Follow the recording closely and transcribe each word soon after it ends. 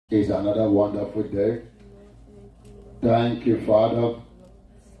is another wonderful day. Thank you, Father.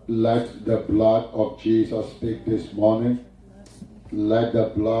 Let the blood of Jesus speak this morning. Let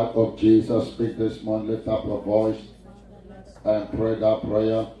the blood of Jesus speak this morning. Lift up your voice and pray that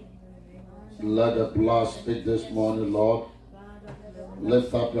prayer. Let the blood speak this morning, Lord.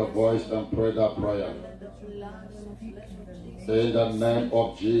 Lift up your voice and pray that prayer. In the name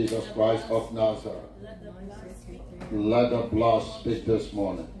of Jesus Christ of Nazareth, let the blood speak this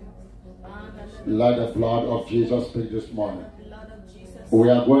morning. Let the blood of Jesus speak this morning. We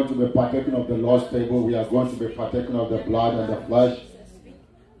are going to be partaking of the Lord's table. We are going to be partaking of the blood and the flesh.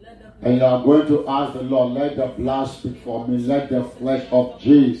 And you are going to ask the Lord, let the blood speak for me. Let the flesh of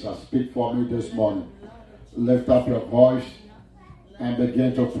Jesus speak for me this morning. Lift up your voice and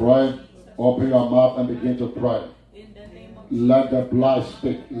begin to pray. Open your mouth and begin to pray. Let the blood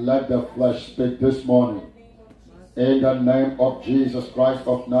speak. Let the flesh speak this morning. In the name of Jesus Christ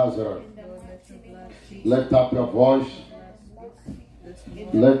of Nazareth. Lift up your voice.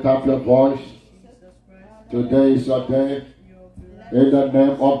 Lift up your voice. Today is your day. In the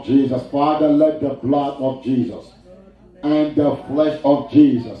name of Jesus. Father, let the blood of Jesus and the flesh of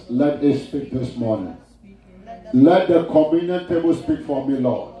Jesus, let it speak this morning. Let the communion table speak for me,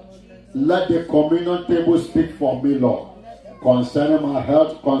 Lord. Let the communion table speak for me, Lord. Concerning my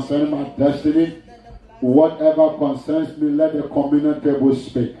health, concerning my destiny, whatever concerns me, let the communion table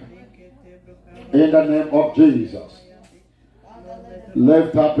speak. In the name of Jesus.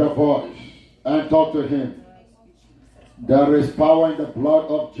 Lift up your voice and talk to him. There is power in the blood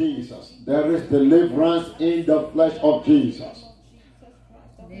of Jesus. There is deliverance in the flesh of Jesus.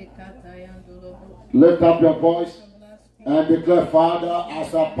 Lift up your voice and declare, Father,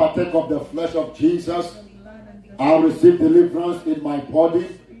 as I partake of the flesh of Jesus, I receive deliverance in my body.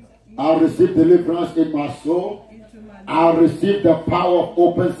 I receive deliverance in my soul. I receive the power of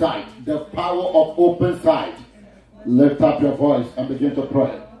open sight. The power of open sight. Lift up your voice and begin to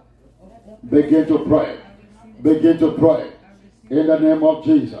pray. Begin to pray. Begin to pray. In the name of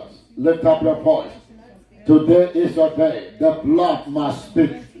Jesus. Lift up your voice. Today is your day. The blood must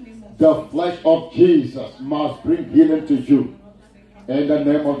speak. The flesh of Jesus must bring healing to you. In the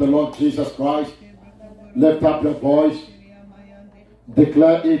name of the Lord Jesus Christ. Lift up your voice.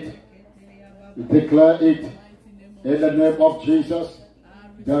 Declare it. Declare it. In the name of Jesus.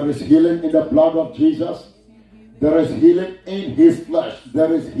 There is healing in the blood of Jesus. There is healing in his flesh.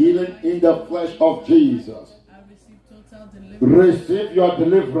 There is healing in the flesh of Jesus. Receive your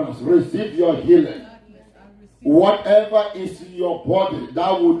deliverance. Receive your healing. Whatever is in your body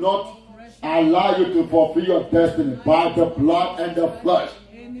that will not allow you to fulfill your destiny by the blood and the flesh.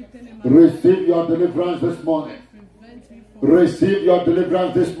 Receive your deliverance this morning. Receive your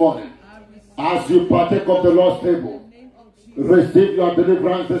deliverance this morning. As you partake of the Lord's table, receive your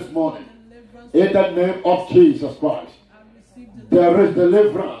deliverance this morning. In the name of Jesus Christ. There is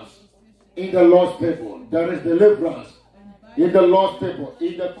deliverance in the Lord's table. There is deliverance in the Lord's table,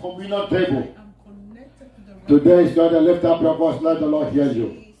 in the communion table. Today is going to lift up your voice. Let the Lord hear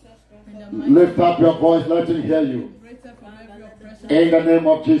you. Lift up your voice. Let him hear you. In the name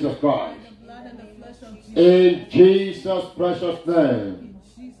of Jesus Christ. In Jesus' precious name.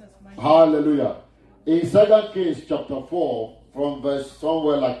 Hallelujah. In 2 Kings chapter 4, from verse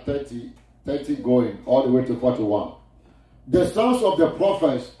somewhere like 30 going, all the way to 41. The sons of the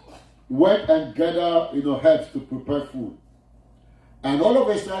prophets went and gathered, herbs to prepare food. And all of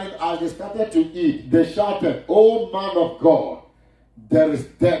a sudden, as they started to eat, they shouted, "Oh man of God, there is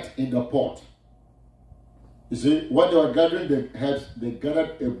death in the pot." You see, when they were gathering the herbs, they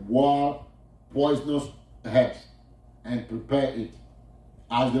gathered a wild, poisonous herbs and prepared it.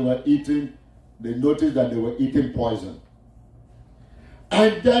 As they were eating, they noticed that they were eating poison.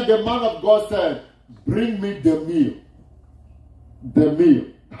 And then the man of God said, "Bring me the meal." The meal.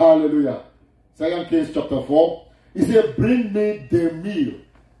 Hallelujah. 2 Kings chapter 4. He said, "Bring me the meal."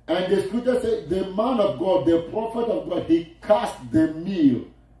 And the scripture said, the man of God, the prophet of God, he cast the meal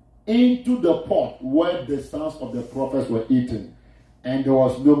into the pot where the sons of the prophets were eating. And there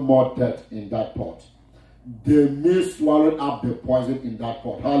was no more death in that pot. The meal swallowed up the poison in that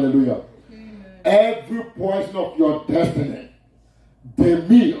pot. Hallelujah. Amen. Every poison of your destiny, the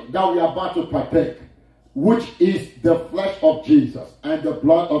meal that we are about to partake, which is the flesh of Jesus and the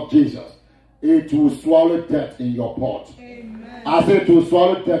blood of Jesus, it will swallow death in your pot. Amen. I say it will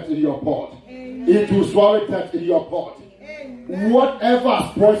swallow death in your pot. Amen. It will swallow death in your pot. Amen. Whatever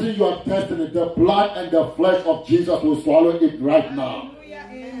has poisoned your destiny, the blood and the flesh of Jesus will swallow it right now.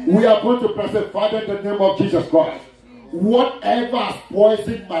 Amen. We are going to pray, say, Father, in the name of Jesus Christ, whatever has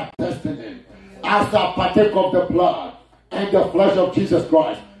poisoned my destiny, as I partake of the blood and the flesh of Jesus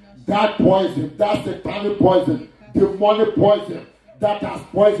Christ, that poison, that satanic poison, demonic poison that has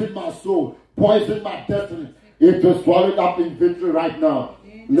poisoned my soul, poisoned my destiny, it is swallowed up in victory right now.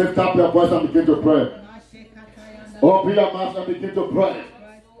 Lift up your voice and begin to pray. Open your mouth and begin to pray.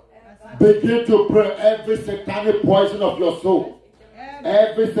 Begin to pray every satanic poison of your soul,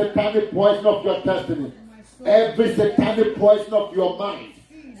 every satanic poison of your destiny, every satanic poison of your mind,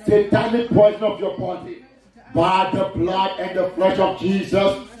 satanic poison of your body. By the blood and the flesh of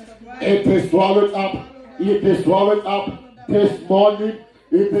Jesus, it is swallowed up. It is swallowed up this morning.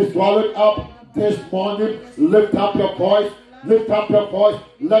 It is swallowed up this morning. Lift up your voice. Lift up your voice.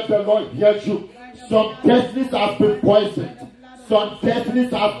 Let the Lord hear you. Some destinies have been poisoned. Some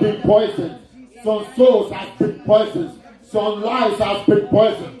destinies have been poisoned. Some souls have been poisoned. Some lives have been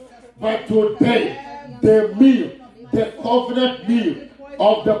poisoned. But today, the meal, the covenant meal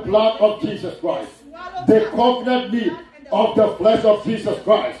of the blood of Jesus Christ, the covenant meal of the flesh of Jesus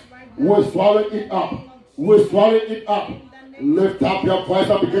Christ, will swallow it up. Will swallow it up. Lift up your voice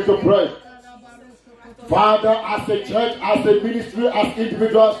and begin to pray. Father, as a church, as a ministry, as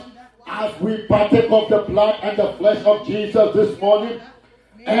individuals, as we partake of the blood and the flesh of Jesus this morning,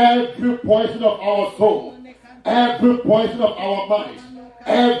 every poison of our soul, every poison of our minds,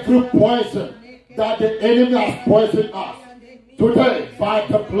 every poison that the enemy has poisoned us, today, by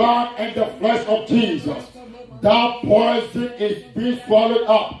the blood and the flesh of Jesus, that poison is being swallowed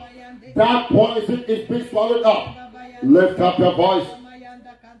up. That poison is being swallowed up. Lift up your voice.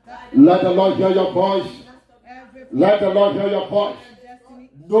 Let the Lord hear your voice. Let the Lord hear your voice.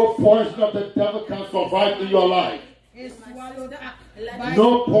 No poison of the devil can survive in your life.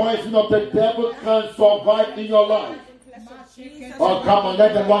 No poison of the devil can survive in your life. Oh, come on,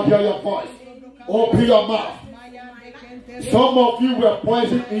 let the Lord hear your voice. Open your mouth. Some of you were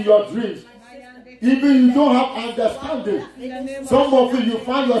poisoned in your dreams. Even you don't have understanding. Some of you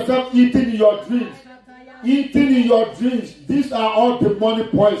find yourself eating in your dreams. Eating in your dreams. These are all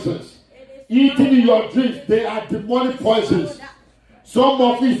demonic poisons. Eating in your dreams, they are demonic poisons. Some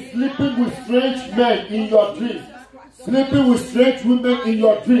of you sleeping with strange men in your dreams. Sleeping with strange women in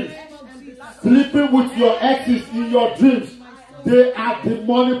your dreams. Sleeping with your exes in your dreams. They are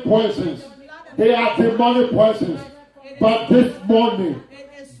demonic poisons. They are demonic poisons. But this morning,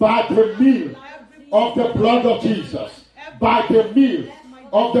 by the meal of the blood of Jesus, by the meal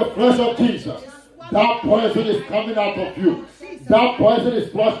of the flesh of Jesus, that poison is coming out of you. That poison is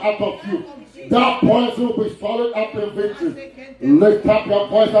flushed out of you. That poison will be swallowed up in victory. Lift up your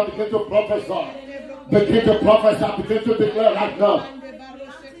voice and begin to prophesy. Begin to prophesy. Begin to declare right now.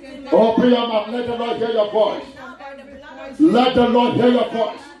 Open your mouth. Let the Lord hear your voice. Let the Lord hear your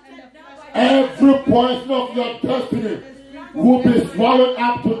voice. Every poison of your destiny will be swallowed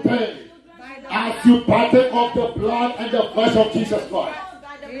up today as you partake of the blood and the flesh of Jesus Christ.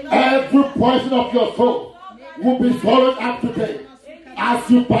 Every poison of your soul will be swallowed up today as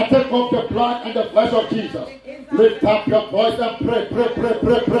you partake of the blood and the flesh of Jesus. Lift up your voice and pray, pray, pray,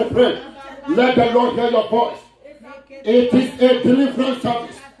 pray, pray, pray. Let the Lord hear your voice. It is a deliverance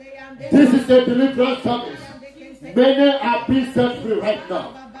service. This is a deliverance service. Many are being set free right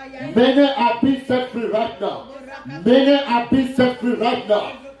now. Many are being set free right now. Many are being set free right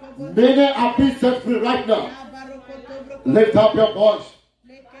now. Many are being set free right now. Lift up your voice.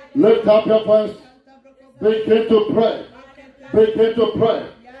 Lift up your voice. Begin to pray. Begin to pray.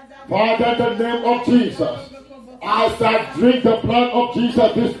 Father, in the name of Jesus, as I drink the blood of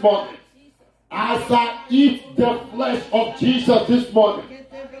Jesus this morning, as I eat the flesh of Jesus this morning,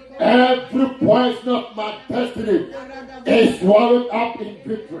 every poison of my destiny is swallowed up in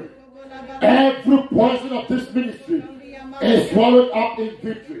victory. Every poison of this ministry is swallowed up in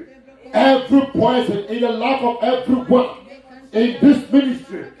victory. Every poison in the life of everyone in this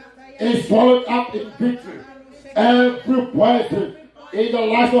ministry is swallowed up in victory. Every poison in the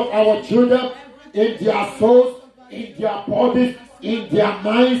life of our children, in their souls, in their bodies, in their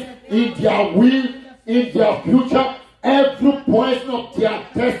minds, in their will, in their future, every poison of their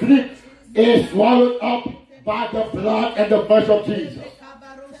destiny is swallowed up by the blood and the flesh of Jesus.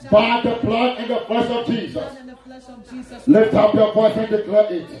 By the blood and the flesh of Jesus. Lift up your voice and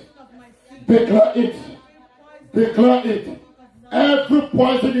declare it. Declare it. Declare it. Every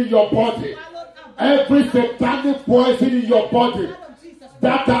poison in your body, every satanic poison in your body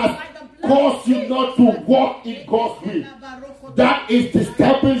that has caused you not to walk in God's will, that is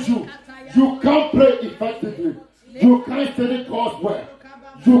disturbing you. You can't pray effectively. You can't study God's word.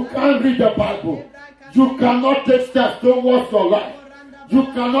 You can't read the Bible. You cannot take steps towards your life. You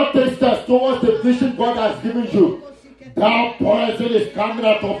cannot take steps towards the vision God has given you. That poison is coming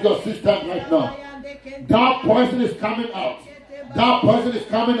out of your system right now. That poison is coming out. That person is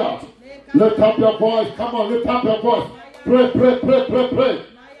coming out. Lift up your voice. Come on, lift up your voice. Pray, pray, pray, pray, pray.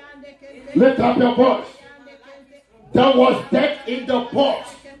 Lift up your voice. There was death in the pot.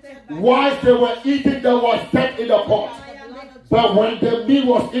 Whilst they were eating, there was death in the pot. But when the meat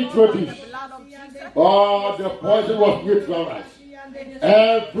was introduced, the poison was neutralized.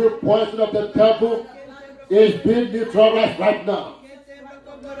 Every poison of the devil is being neutralized right now.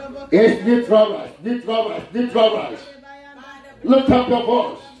 It's neutralized, neutralized, neutralized. Lift up your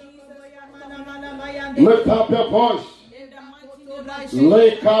voice. Lift up your voice.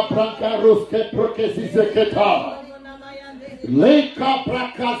 Leka branca ruske prokesize keta. Leka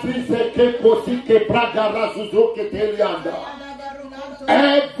brakazize ke kosike braga razuzuke telianda.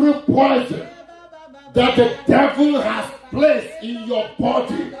 Every poison that the devil has placed in your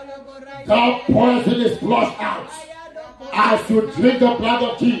body, that poison is flushed out. As you drink the blood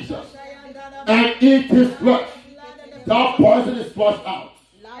of Jesus and eat his flesh, that poison is flushed out.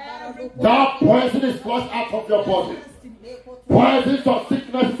 That poison is flushed out of your body. Poisons of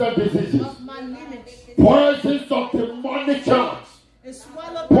sicknesses and diseases. Poisons of demonic charms.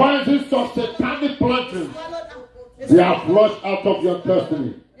 Poisons of satanic plantings. They are flushed out of your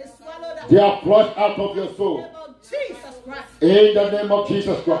destiny. They are flushed out of your soul. In the name of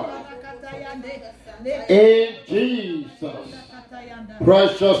Jesus Christ. In Jesus'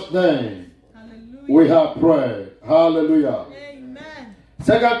 precious name, we have prayed. Hallelujah. Amen.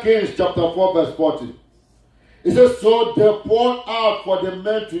 2 Kings chapter 4 verse 40. It says, so they poured out for the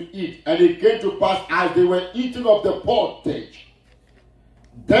men to eat, and it came to pass as they were eating of the pottage,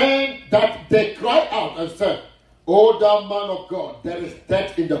 then that they cried out and said, O thou man of God, there is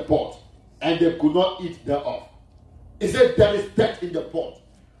death in the pot. And they could not eat thereof. It said there is death in the pot.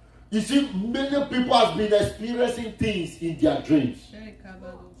 You see, many people have been experiencing things in their dreams.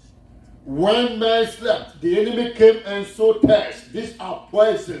 When men slept, the enemy came and sowed tares. These are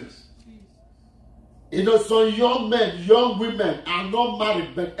poisons. You know, some young men, young women are not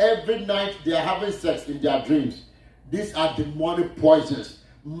married, but every night they are having sex in their dreams. These are demonic poisons,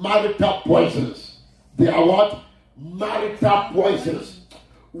 marital poisons. They are what? Marital poisons.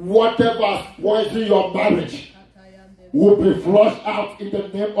 Whatever has poisoned your marriage will be flushed out in the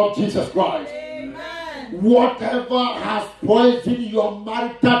name of Jesus Christ. Amen. Whatever has poisoned your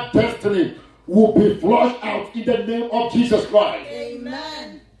marital destiny will be flushed out in the name of Jesus Christ.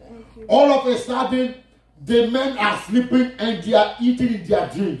 Amen. All of a sudden, the men are sleeping and they are eating in their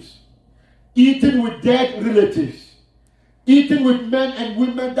dreams, eating with dead relatives, eating with men and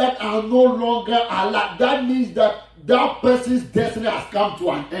women that are no longer alive. That means that that person's destiny has come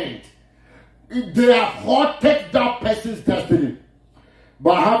to an end. They have halted that person's destiny.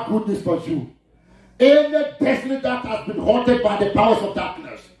 But I have good news for you. Any destiny that has been halted by the powers of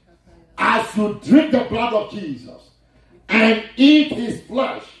darkness, as you drink the blood of Jesus and eat his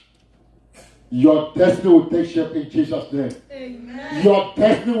flesh, your destiny will take shape in Jesus' name. Amen. Your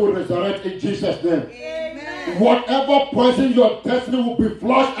destiny will resurrect in Jesus' name. Amen. Whatever poison your destiny will be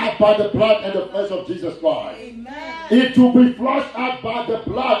flushed out by the blood and the flesh of Jesus Christ. Amen. It will be flushed out by the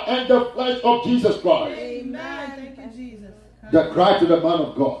blood and the flesh of Jesus Christ. Amen. Thank you, Jesus. The cry to the man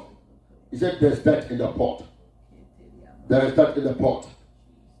of God. He said, there's death in the pot. There is death in the pot.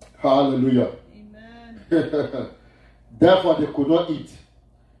 Hallelujah. Amen. Therefore they could not eat.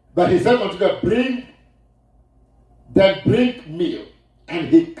 But he said unto them, bring meal. And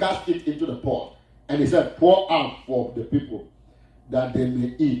he cast it into the pot. And he said, pour out for the people that they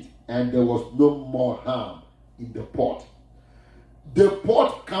may eat. And there was no more harm in the pot. The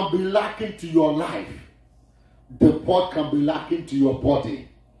pot can be lacking to your life. The pot can be lacking to your body.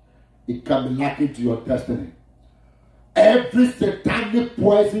 It can be lacking to your destiny. Every satanic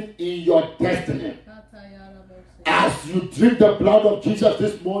poison in your destiny, as you drink the blood of Jesus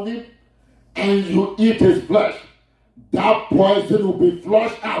this morning and you eat his flesh, that poison will be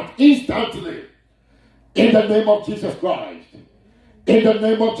flushed out instantly. In the name of Jesus Christ. In the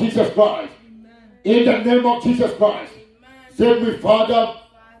name of Jesus Christ. In the name of Jesus Christ. Say me, Father,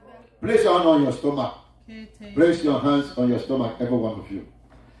 place your hand on your stomach. Place your hands on your stomach, every one of you.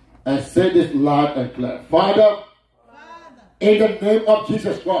 And say this loud and clear. Father, in the name of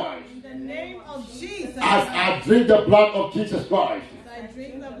Jesus Christ. In the name of Jesus. As I drink the blood of Jesus Christ. As I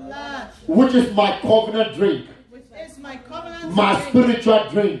drink the blood. Which is my covenant drink. Which is my covenant my drink. Spiritual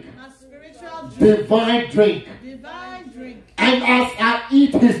drink. My spiritual drink. Divine drink. Divine drink. And as I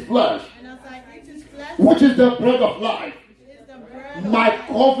eat his flesh. And as I eat his flesh. Which is the bread of life. Which is the bread of my life.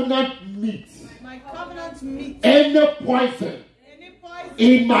 Covenant meat. My covenant meat. Any poison. Any poison.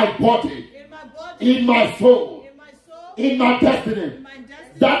 In my body. In my body. In my soul. In my soul. In my destiny. In my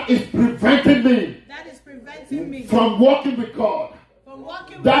destiny. That is preventing me. That is preventing preventing me from walking with God, from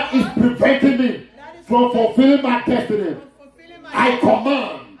walking that with is God, preventing me that is from fulfilling my destiny, from fulfilling my I destiny.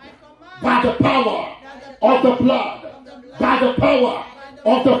 command I command by the power of the blood, by the power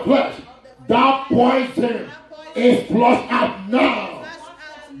of the flesh, that poison is flushed out now.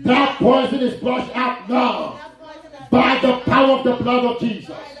 That poison is flushed out now. By the power of the blood of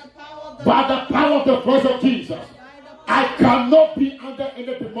Jesus, by the power of the flesh of Jesus, I cannot be under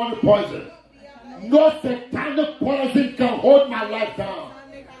any demonic poison. No satanic poison can hold my life down.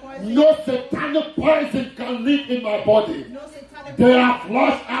 No satanic poison can live in my body. They are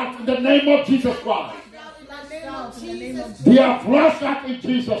flushed out in the name of Jesus Christ. They are flushed out in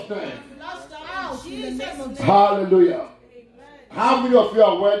Jesus' name. Hallelujah. How many of you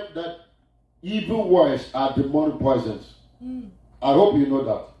are aware that evil words are demonic poisons? I hope you know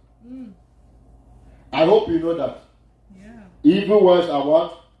that. I hope you know that. Yeah. Evil words are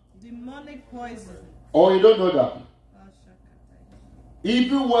what? Demonic poison. Oh, you don't know that?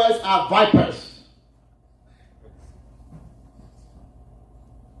 Evil words are vipers.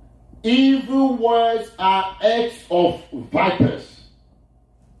 Evil words are eggs of vipers.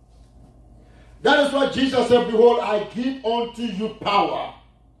 That is what Jesus said, behold, I give unto you power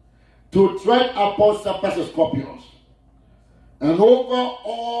to tread upon serpents and scorpions, and over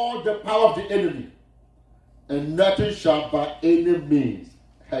all the power of the enemy, and nothing shall by any means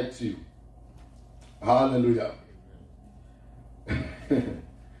hurt you. Hallelujah.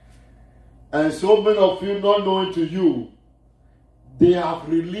 And so many of you, not knowing to you, they have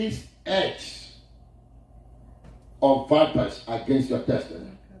released eggs of vipers against your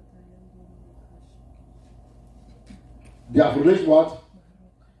destiny. They have released what?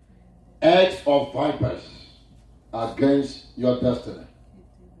 Eggs of vipers against your destiny.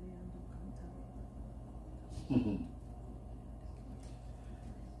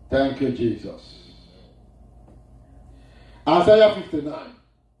 Thank you, Jesus. Isaiah 59.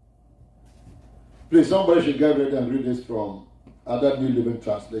 Please, somebody should get ready and read this from other New Living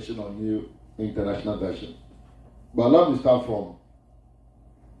Translation or New International Version. But let me start from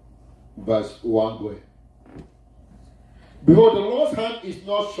verse 1 going. Behold, the Lord's hand is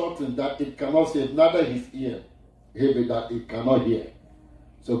not shortened that it cannot save, neither his ear heavy that it cannot hear.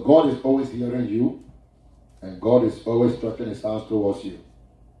 So God is always hearing you, and God is always stretching his hands towards you.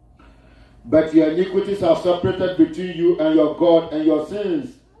 But your iniquities are separated between you and your God, and your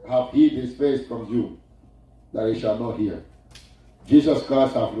sins have hid his face from you, that he shall not hear. Jesus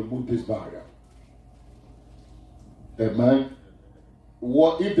Christ has removed this barrier. Amen.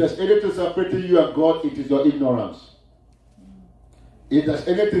 What if there's anything separating you and God, it is your ignorance. If there's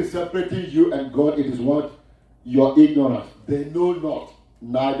anything separating you and God, it is what? Your ignorance. They know not,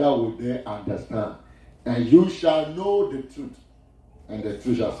 neither will they understand. And you shall know the truth, and the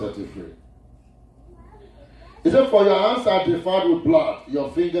truth shall set you free. He said, for your hands are defiled with blood,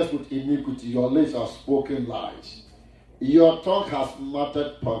 your fingers with iniquity, your lips are spoken lies. Your tongue has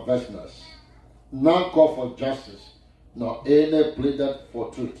muttered perverseness. None call for justice, nor any pleaded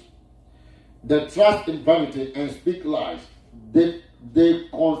for truth. They trust in vanity and speak lies. They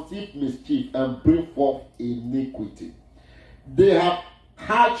conceive mischief and bring forth iniquity. They have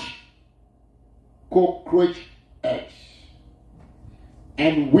hatched cockroach eggs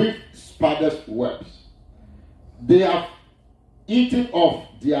and weave spiders' webs. They have eaten of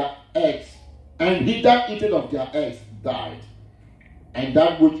their eggs, and he that eaten of their eggs died. And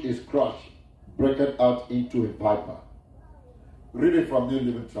that which is crushed breaketh out into a viper. Read it from New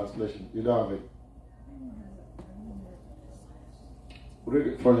Living Translation. You don't have it. Read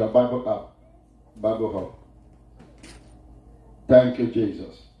it from your Bible app. Bible Hub. Thank you,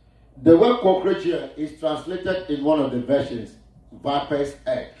 Jesus. The word cockroach here is translated in one of the versions, viper's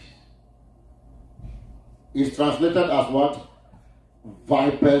egg. It's translated as what?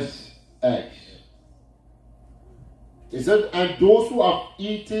 Viper's eggs. It says, and those who have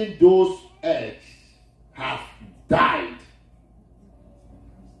eaten those eggs have died.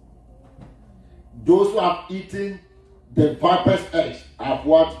 Those who have eaten the viper's eggs have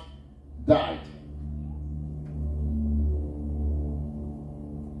what? Died.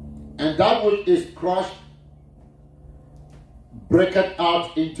 And that which is crushed breaketh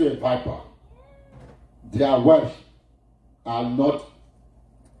out into a viper. Their webs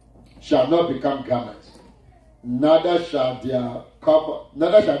shall not become garments. Neither shall they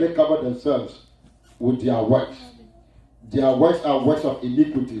cover themselves with their works. Their works are works of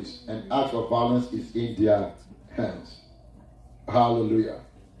iniquities, and acts of violence is in their hands. Hallelujah.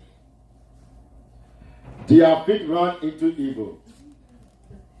 Their feet run into evil.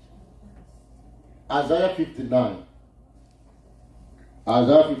 Isaiah 59.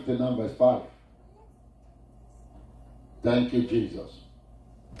 Isaiah 59 verse 5. Thank you, Jesus.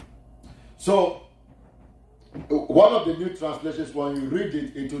 So, one of the new translations, when you read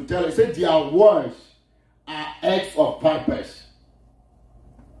it, it will tell, it says, their words are eggs of vipers.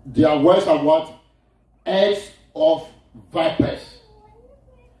 Their words are what? Eggs of vipers.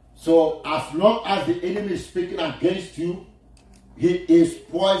 So, as long as the enemy is speaking against you, he is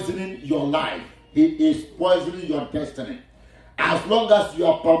poisoning your life. He is poisoning your destiny. As long as you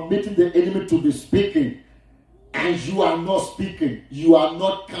are permitting the enemy to be speaking, and you are not speaking, you are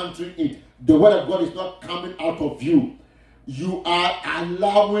not countering it, the word of God is not coming out of you, you are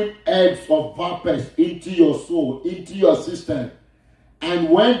allowing eggs of vipers into your soul, into your system. And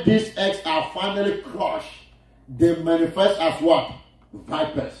when these eggs are finally crushed, they manifest as what?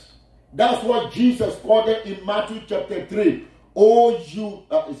 Vipers. That's what Jesus called them in Matthew chapter 3. Oh, you,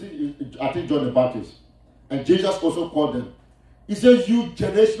 I think John the Baptist. And Jesus also called them. He says, you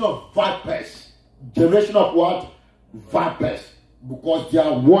generation of vipers. Generation of what? Vipers. Because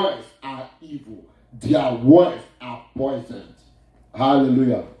their words are evil. Their words are poisoned.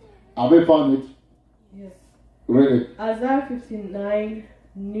 Hallelujah. Have we found it? Yes. Read it. Isaiah 59,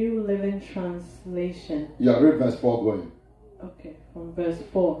 New Living Translation. Yeah, read verse 4 going. Okay, from verse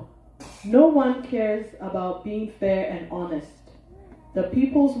 4. No one cares about being fair and honest. The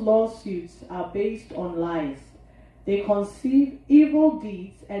people's lawsuits are based on lies. They conceive evil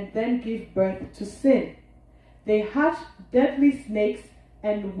deeds and then give birth to sin. They hatch deadly snakes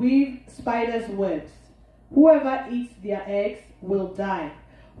and weave spiders' webs. Whoever eats their eggs will die.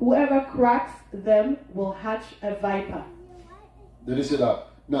 Whoever cracks them will hatch a viper. Did you see that?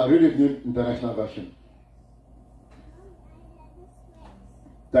 Now read it in International Version.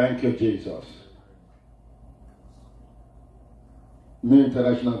 Thank you, Jesus. New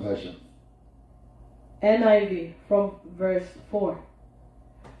International Version. NIV from verse 4.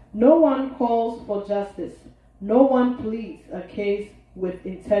 No one calls for justice. No one pleads a case with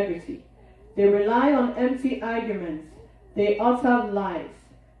integrity. They rely on empty arguments. They utter lies.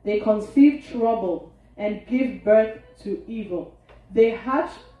 They conceive trouble and give birth to evil. They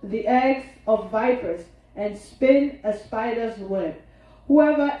hatch the eggs of vipers and spin a spider's web.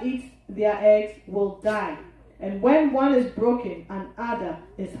 Whoever eats their eggs will die. And when one is broken, another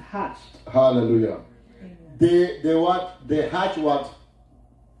is hatched. Hallelujah. Amen. They what? They hatch what?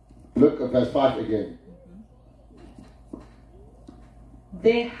 Look at verse 5 again.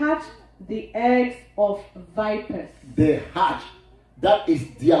 They hatch the eggs of vipers. They hatch. That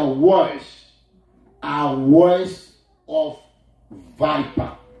is their words. Are words of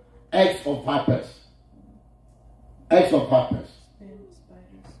viper. Eggs of vipers. Eggs of vipers.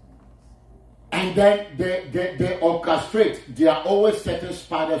 And then they orchestrate. They are always setting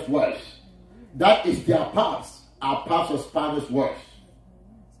spiders' webs. That is their paths. Are paths of spiders' webs.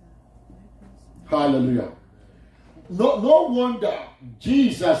 Hallelujah. No wonder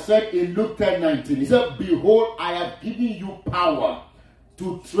Jesus said in Luke 10:19, he said, behold, I have given you power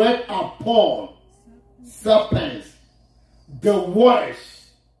to tread upon serpents, the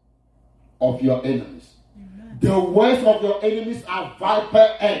words of your enemies. The words of your enemies are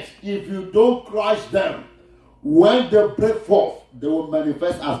viper eggs. If you don't crush them, when they break forth, they will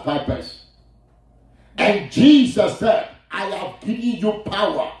manifest as vipers. And Jesus said, I have given you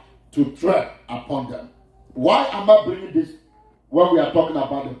power to tread upon them. Why am I bringing this when we are talking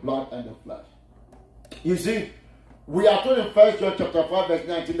about the blood and the flesh? You see, we are told in 1 John chapter 5 verse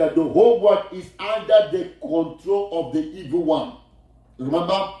 19 that the whole world is under the control of the evil one.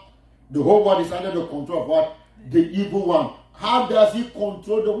 Remember? The whole world is under the control of what? The evil one. How does he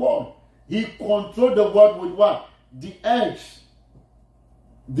control the world? He controls the world with what? The eggs.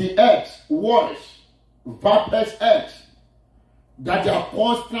 The eggs, words, vipers' eggs, that they are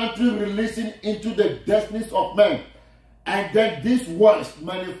constantly releasing into the destinies of men. And then these words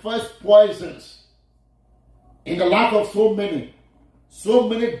manifest poisons in the life of so many. So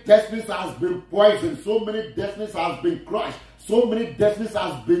many destinies has been poisoned. So many destinies has been crushed. So many destinies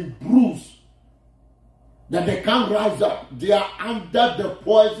has been bruised that they can't rise up. They are under the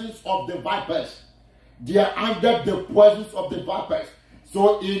poisons of the vipers. They are under the poisons of the vipers.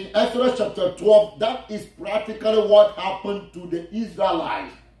 So in Exodus chapter 12, that is practically what happened to the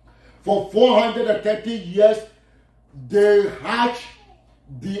Israelites. For 430 years, they hatched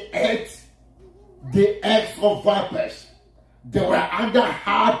the eggs of vipers. They were under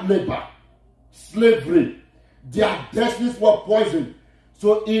hard labor, slavery. Their destinies were poisoned.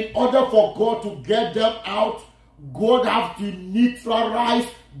 So in order for God to get them out, God has to neutralize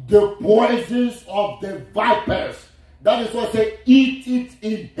the poisons of the vipers. That is why I say, eat it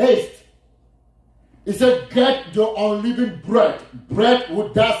in haste. He said, get your unleavened bread, bread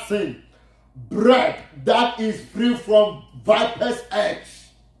without sin. bread that is free from viper's eggs,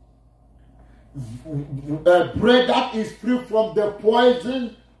 bread that is free from the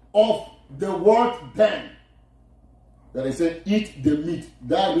poison of the world, then that he said, eat the meat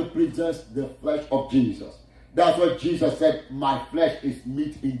that represents the flesh of Jesus. That's what Jesus said, my flesh is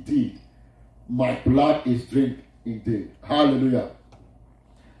meat indeed, my blood is drink indeed. Hallelujah.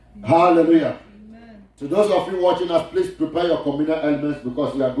 Hallelujah. Amen. To those of you watching us, please prepare your communal elements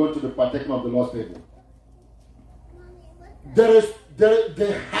because we are going to the partaking of the Lord's table. There is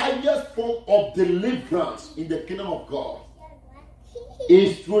the highest form of deliverance in the kingdom of God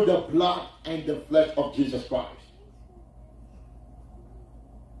is through the blood and the flesh of Jesus Christ.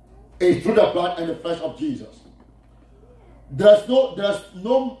 It's through the blood and the flesh of Jesus. There's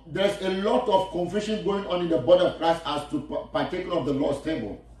a lot of confusion going on in the body of Christ as to partaking of the Lord's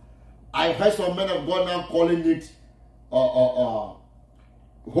table. I heard some men of God now calling it Holy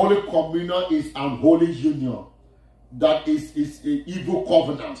Communion is unholy union. That is evil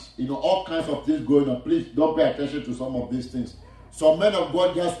covenants. All kinds of things going on. Please don't pay attention to some of these things. Some men of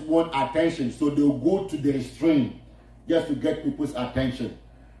God just want attention, so they'll go to the extreme just to get people's attention.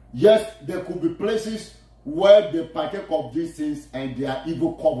 Yes, there could be places where they partake of these things and they are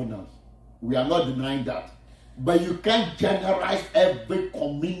evil covenants. We are not denying that. But you can't generalize every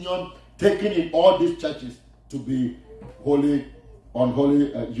communion taken in all these churches to be holy,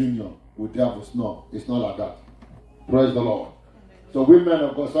 unholy union with devils. No, it's not like that. Praise the Lord. So we men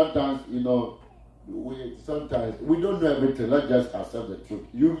of God, sometimes, we don't know everything. Let's just accept the truth.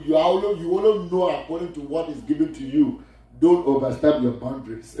 You only know according to what is given to you. Don't overstep your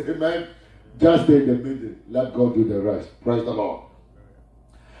boundaries. Amen. Just stay in the middle. Let God do the rest. Praise the Lord.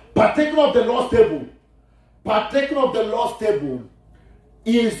 Partaking of the Lord's table. Partaking of the Lord's table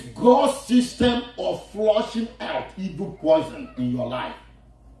is God's system of flushing out evil poison in your life.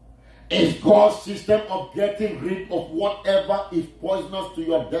 It's God's system of getting rid of whatever is poisonous to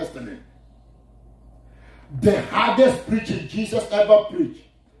your destiny. The hardest preaching Jesus ever preached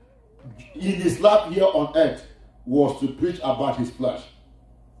in his life here on earth was to preach about his flesh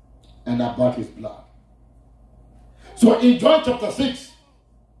and about his blood. So in John chapter 6,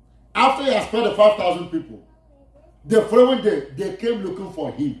 after he has fed the 5,000 people, the following day they came looking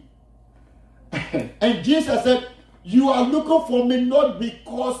for him. And Jesus said, you are looking for me not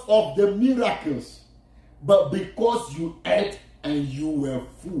because of the miracles, but because you ate and you were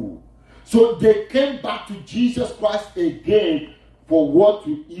full. So they came back to Jesus Christ again for what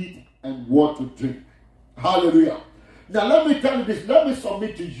to eat and what to drink. Hallelujah. Now let me tell you this. Let me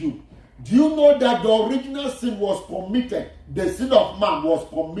submit to you. Do you know that the original sin was committed? The sin of man was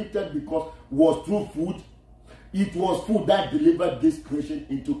committed because it was through food. It was food that delivered this creation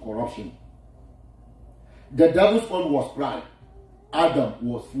into corruption. The devil's own was pride. Adam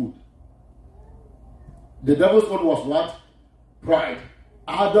was food. The devil's own was what? Pride.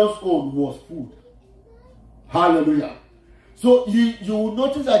 Adam's own was food. Hallelujah. So you will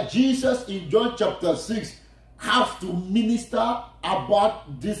notice that Jesus in John chapter 6 has to minister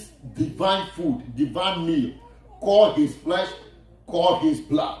about this divine food, divine meal, called his flesh, called his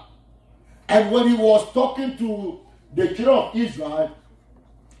blood. And when he was talking to the children of Israel,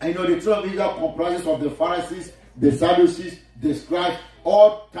 the children of Israel comprises of the Pharisees, the Sadducees, the scribes,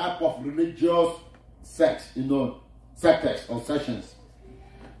 all type of religious sects, sects or sessions.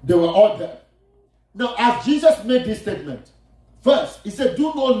 They were all there. Now, as Jesus made this statement, first, he said,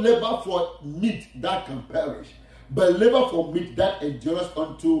 do not labor for meat that can perish, but labor for meat that endures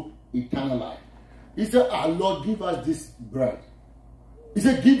unto eternal life. He said, our Lord, give us this bread. He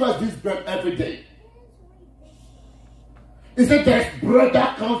said, give us this bread every day. He said, there's bread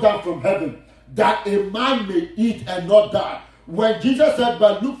that comes down from heaven, that a man may eat and not die. When Jesus said,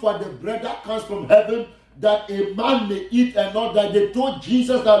 but look for the bread that comes from heaven, that a man may eat and not die, they told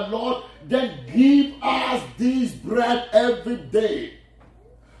Jesus that, Lord, then give us this bread every day.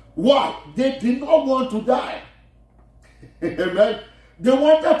 Why? They did not want to die. Amen. They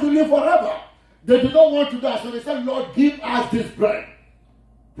wanted to live forever. They did not want to die. So they said, Lord, give us this bread.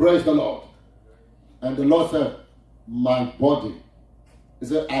 Praise the Lord. And the Lord said, my body. He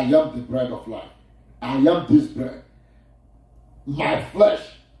said, I am the bread of life. I am this bread. My flesh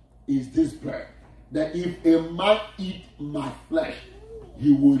is this bread. That if a man eat my flesh,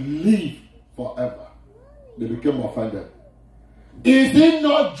 he will live forever. They became offended. Is he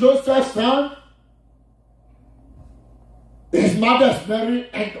not Joseph's son? His mother's Mary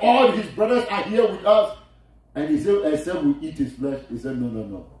and all his brothers are here with us. And he said, except we eat his flesh. He said,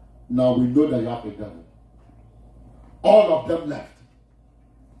 no. Now we know that you have a devil. All of them left.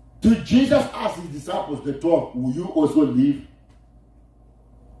 To Jesus asked his disciples, the 12, will you also leave?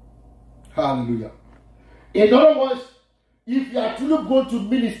 Hallelujah. In other words, if you are truly going to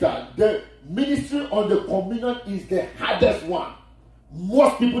minister, the ministry on the communion is the hardest one.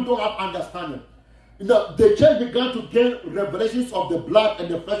 Most people don't have understanding. You know, the church began to gain revelations of the blood and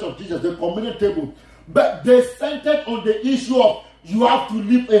the flesh of Jesus, the communion table. But they centered on the issue of you have to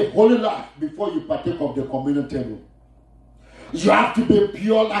live a holy life before you partake of the communion table. You have to be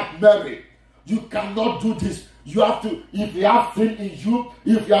pure like Mary. You cannot do this. You have to, if you have sin in you,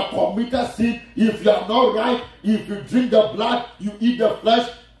 if you are committed sin, if you are not right, if you drink the blood, you eat the flesh,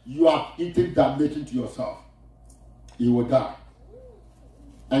 you have eaten damnation to yourself. You will die.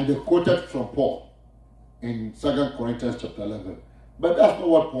 And they quoted from Paul in 2 Corinthians chapter 11. But that's not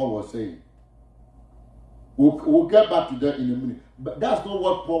what Paul was saying. We'll get back to that in a minute. But that's not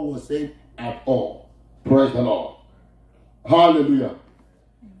what Paul was saying at all. Praise the Lord. Hallelujah.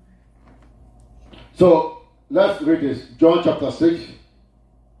 So, let's read this. John chapter 6.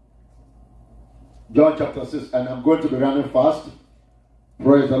 John chapter 6. And I'm going to be running fast.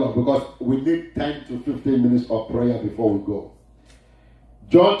 Praise the Lord. Because we need 10 to 15 minutes of prayer before we go.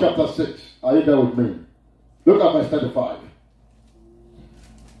 John chapter 6. Are you there with me? Look at verse 35.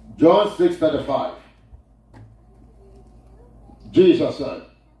 John 6:35. Jesus said,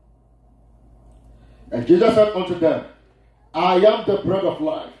 and Jesus said unto them, I am the bread of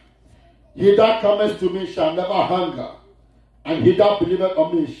life. He that cometh to me shall never hunger, and he that believeth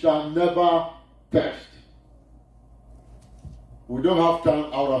on me shall never thirst. We don't have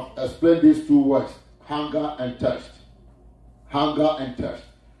time. I will explain these two words, hunger and thirst. Hunger and thirst.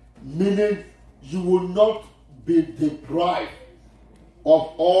 Meaning you will not be deprived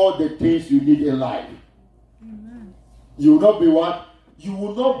of all the things you need in life. Amen. You will not be what? You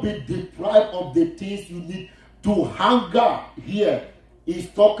will not be deprived of the things you need. To hunger here is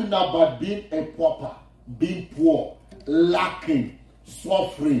talking about being a pauper, being poor, lacking,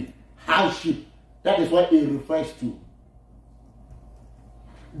 suffering, hardship. That is what it refers to.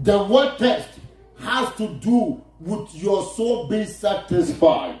 The word thirst has to do with your soul being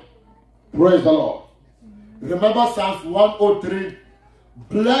satisfied. Praise the Lord. Remember Psalms 103.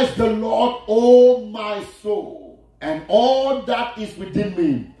 Bless the Lord, O my soul, and all that is within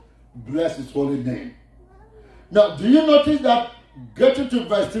me. Bless his holy name. Now, do you notice that getting to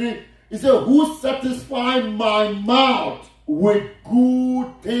verse 3, it says, who satisfy my mouth with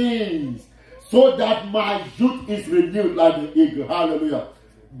good things, so that my youth is renewed like the eagle. Hallelujah.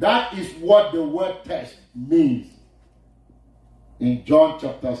 That is what the word thirst means. In John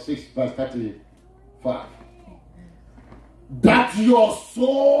chapter 6, verse 35. That your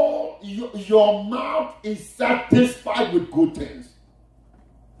soul, your mouth is satisfied with good things.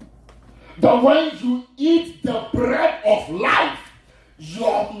 That when you eat the bread of life,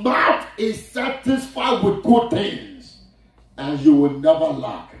 your mouth is satisfied with good things. And you will never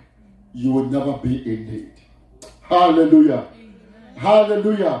lack. You will never be in need. Hallelujah. Amen.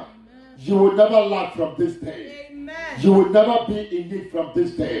 Hallelujah. Amen. You will never lack from this day. Amen. You will never be in need from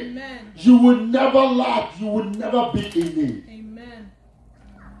this day. Amen. You will never lack. You will never be in need. Amen.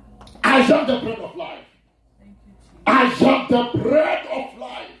 I am the bread of life. Thank you, Jesus. I am the bread of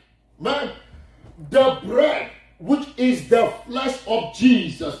life. Man, the bread, which is the flesh of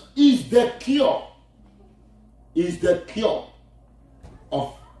Jesus, is the cure. Is the cure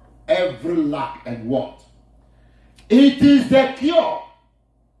of every lack and want. It is the cure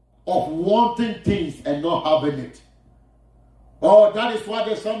of wanting things and not having it. Oh, that is why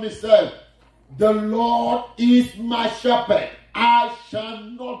the psalmist said, the Lord is my shepherd. I shall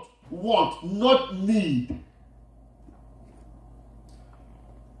not want, not need.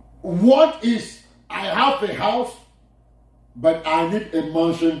 What is, I have a house, but I need a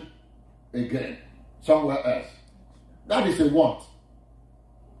mansion again, somewhere else. That is a want.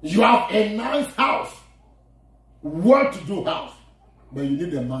 You have a nice house, well-to-do house, but you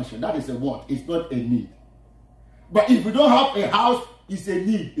need a mansion. That is a want. It's not a need. But if you don't have a house, it's a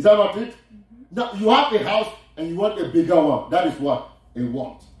need. Is that not it? Mm-hmm. Now, you have a house and you want a bigger one. That is what? A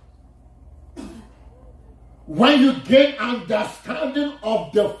want. When you gain understanding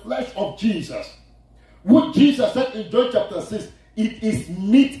of the flesh of Jesus, what Jesus said in John chapter 6, it is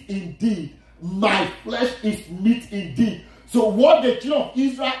meat indeed. My flesh is meat indeed. So what the children of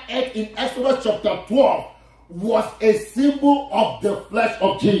Israel ate in Exodus chapter 12 was a symbol of the flesh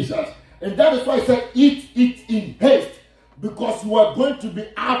of Jesus. And that is why he said, eat it in haste. Because you are going to be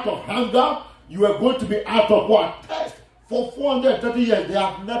out of hunger. You are going to be out of what? Thirst. For 430 years, they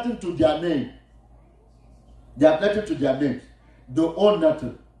have nothing to their name. They have nothing to their names. They own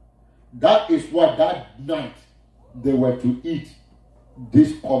nothing. That is what that night they were to eat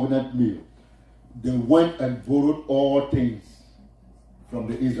this covenant meal. They went and borrowed all things from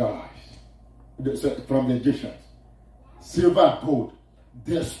the Israelites. from the Egyptians, silver and gold.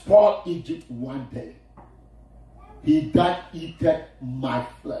 They spoiled Egypt one day. He that eateth my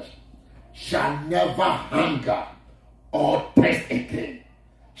flesh shall never hunger or thirst again.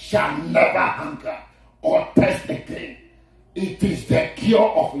 Shall never hunger or thirst again. It is the cure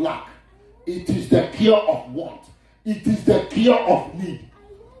of lack. It is the cure of want. It is the cure of need.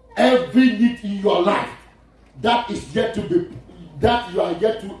 Every need in your life that is yet to be, that you are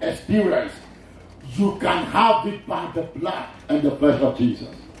yet to experience, you can have it by the blood and the flesh of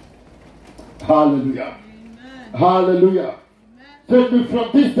Jesus. Hallelujah. Amen. Hallelujah. Take me from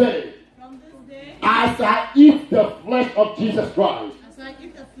this day, From this day, as I eat the flesh of Jesus Christ, as I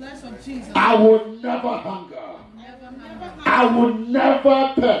eat the flesh of Jesus, I will never hunger. never hunger. I will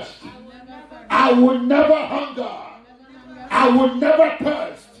never thirst. I will never thirst. I will never hunger. Never hunger. I will never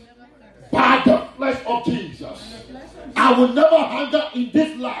thirst Never thirst. by the flesh of Jesus. The flesh of Jesus. I will never hunger in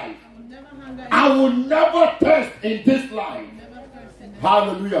this life. I will never hunger. I will never thirst in this life. Never thirst in the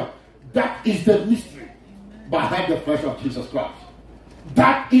Hallelujah. That is the mystery behind the flesh of Jesus Christ.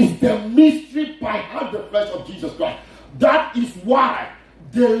 That is the mystery behind the flesh of Jesus Christ. That is why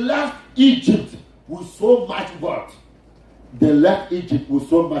they left Egypt with so much wealth. They left Egypt with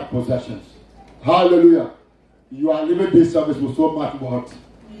so much possessions. Hallelujah. You are living this service with so much wealth.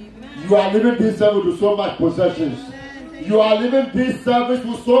 You are living this service with so much possessions. You are living this service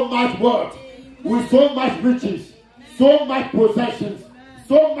with so much wealth, with so much riches, so much possessions,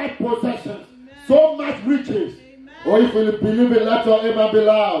 so much possessions, so much riches. Or if you believe it, let your amen be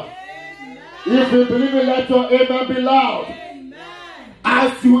loud. If you believe it, let your amen be loud.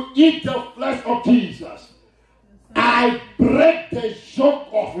 As you eat the flesh of Jesus, I break the yoke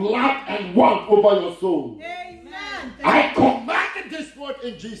of lack and want over your soul. I command it destroyed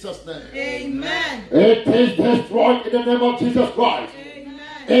in Jesus' name. Amen. It is destroyed in the name of Jesus Christ. Amen.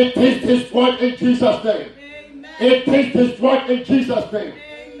 It is destroyed in Jesus' name. Amen. It is destroyed in Jesus' name.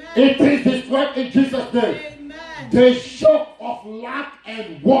 Amen. It is destroyed in Jesus' name. Amen. The yoke of lack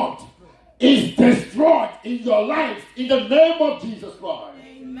and want is destroyed in your lives in the name of Jesus Christ.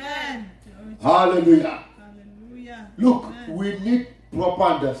 Amen. Hallelujah. Hallelujah. Look, Amen. we need proper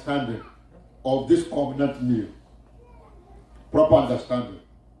understanding of this covenant meal. Proper understanding.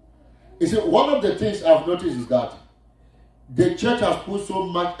 You see, one of the things I've noticed is that the church has put so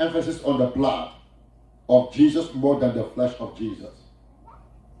much emphasis on the blood of Jesus more than the flesh of Jesus.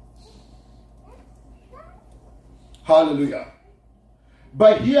 Hallelujah.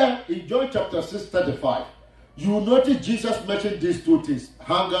 But here in John chapter 6:35, you will notice Jesus mentioned these two things,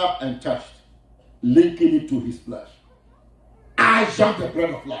 hunger and thirst, linking it to his flesh. I am the bread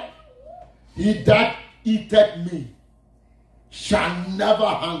of life. He that eateth me shall never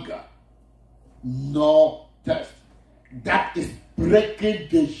hunger nor thirst. That is breaking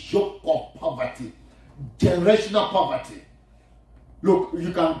the yoke of poverty, generational poverty. Look,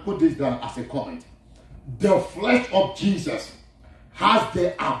 you can put this down as a comment. The flesh of Jesus has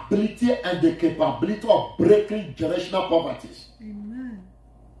the ability and the capability of breaking generational poverties. Amen.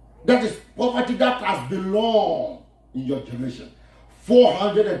 That is poverty that has been long in your generation.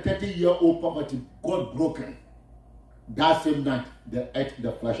 430-year-old poverty got broken. That same night, they ate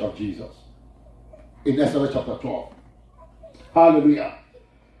the flesh of Jesus. In Exodus chapter 12. Hallelujah.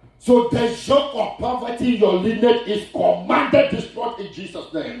 So the yoke of poverty in your lineage is commanded destroyed in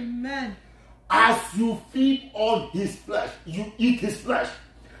Jesus' name. Amen. As you feed on his flesh, you eat his flesh.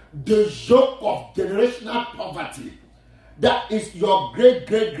 The yoke of generational poverty, that is your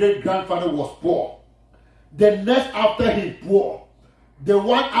great-great-great-grandfather was poor. The next after him poor. The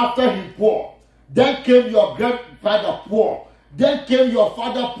one after him poor. Then came your grandfather poor. Then came your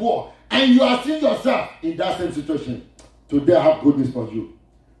father poor. And you are seeing yourself in that same situation. Today I have good news for you.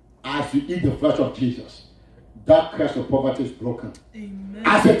 As you eat the flesh of Jesus, that curse of poverty is broken. Amen.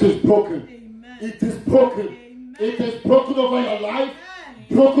 As it is broken. Amen. It is broken. Amen. It is broken over your life. Amen.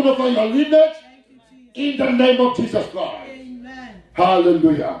 Broken over your lineage. Thank you, Jesus. In the name of Jesus Christ. Amen.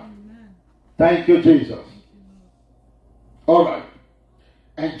 Hallelujah. Amen. Thank you, Jesus. All right.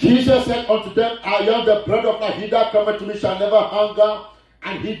 And Jesus said unto them, I am the bread of life. He that cometh to me shall never hunger,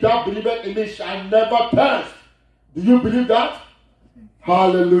 and he that believeth in me shall never thirst. Do you believe that?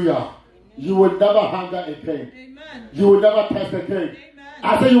 Hallelujah. You will never hunger again. Amen. You will never thirst again. Amen.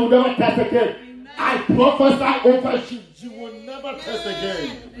 I say you will never thirst again. Amen. I prophesy over you. You will never thirst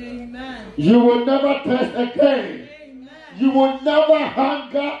again. Amen. You will never thirst again. Amen. You will never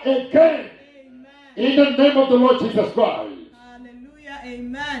hunger again. Amen. In the name of the Lord Jesus Christ. Hallelujah.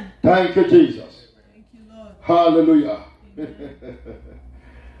 Amen. Thank you, Jesus. Thank you, Lord. Hallelujah.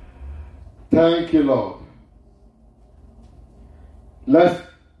 Thank you, Lord. Let's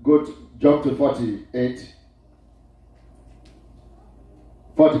go to Jump to 48.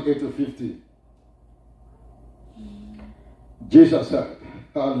 48 to 50. Jesus said,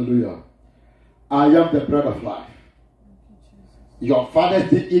 hallelujah, I am the bread of life. Your fathers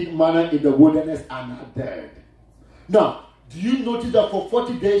did eat manna in the wilderness and are dead. Now, do you notice that for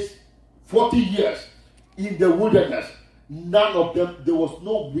 40 days, 40 years in the wilderness, none of them, there was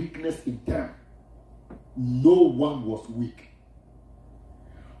no weakness in them. No one was weak.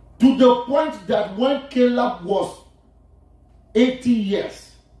 To the point that when Caleb was 80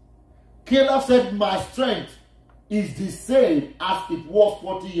 years, Caleb said, my strength is the same as it was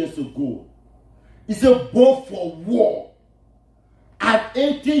 40 years ago. He said, both for war. At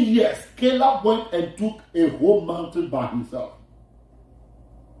 80 years, Caleb went and took a whole mountain by himself.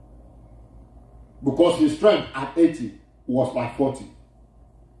 Because his strength at 80 was like 40.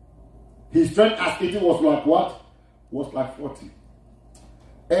 His strength at 80 was like what? Was like 40.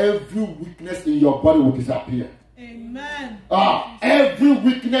 Every weakness in your body will disappear. Amen. Every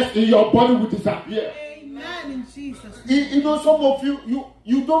weakness in your body will disappear. Amen. In Jesus. You know, some of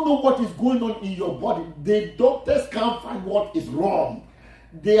you don't know what is going on in your body. The doctors can't find what is wrong.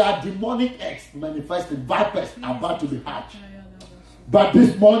 They are demonic eggs manifesting, vipers about to be hatched. But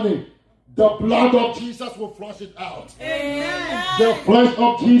this morning, the blood of Jesus will flush it out. Amen. The flesh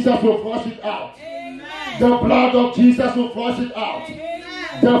of Jesus will flush it out. Amen. The blood of Jesus will flush it out.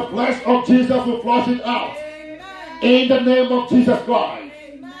 Amen. The flesh of Jesus will flush it out. Amen. In the name of Jesus Christ.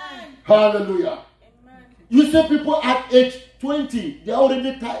 Amen. Hallelujah. You see people at age 20, they are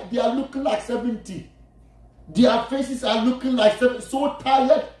already tired. They are looking like 70. Their faces are looking like so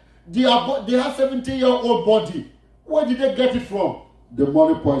tired. They have 70-year-old body. Where did they get it from?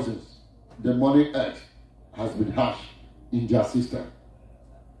 Demonic poisons, demonic eggs has been hatched in their system.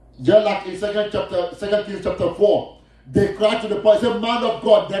 Just like in 2 Kings chapter 4, they cried to the pot, said, man of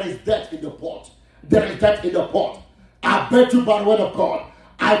God, there is death in the pot. There is death in the pot. I beg you by the word of God.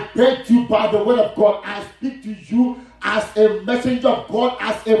 I beg you by the word of God. I speak to you as a messenger of God,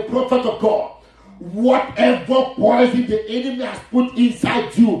 as a prophet of God. Whatever poison the enemy has put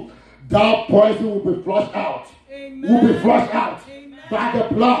inside you, that poison will be flushed out. Amen. Will be flushed out. Amen. By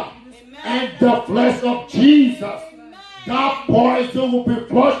the blood. Amen. And the flesh of Jesus. Amen. That poison will be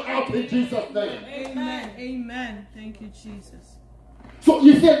flushed out in Jesus' name. Amen. Amen. Thank you, Jesus. So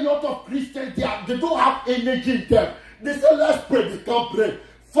you see a lot of Christians, they don't have energy in them. They say, let's pray, they can't pray.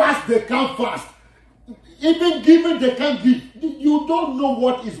 Fast, they can't fast. Even giving, they can't give. You don't know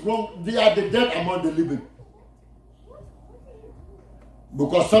what is wrong. They are the dead among the living.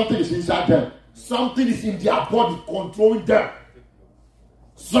 Because something is inside them. Something is in their body controlling them.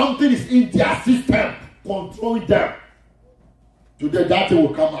 Something is in their system controlling them. Today that thing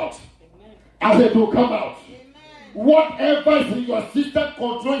will come out. As it will come out. Whatever is in your system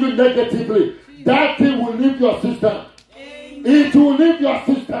controlling you negatively, that thing will leave your system. It will leave your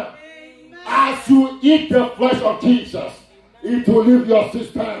system. As you eat the flesh of Jesus, it will leave your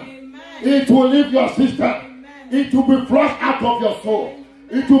system. It will leave your system. It will be flushed out of your soul.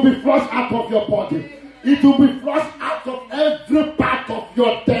 It will be flushed out of your body. It will be flushed out of every part of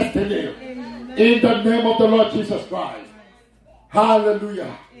your destiny. In the name of the Lord Jesus Christ.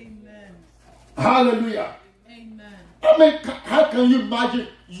 Hallelujah. Amen. Hallelujah. Amen. I mean, how can you imagine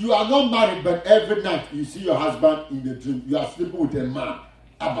you are not married, but every night you see your husband in the dream. You are sleeping with a man.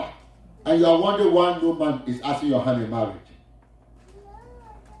 Abba. And you are wondering why no man is asking your hand in marriage.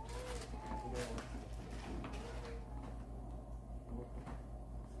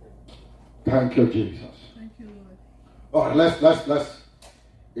 Thank you, Jesus. Thank you, Lord. All right, let's.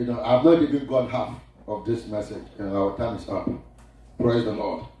 I've not even got half of this message, and our time is up. Praise the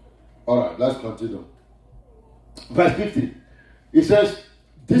Lord. All right, let's continue. Verse 50. It says,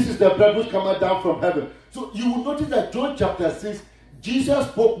 "This is the bread which cometh down from heaven." So you will notice that John chapter 6. Jesus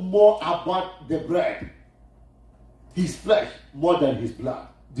spoke more about the bread, his flesh, more than his blood.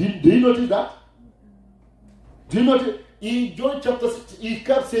 Do you notice that? Do you notice? In John chapter 6, he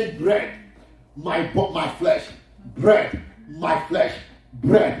kept saying bread, my flesh, bread, my flesh,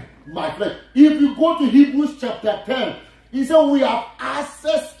 bread, my flesh. If you go to Hebrews chapter 10, he said we have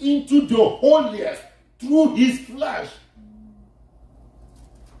access into the holiest through his flesh.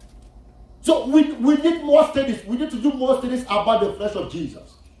 So we need more studies. We need to do more studies about the flesh of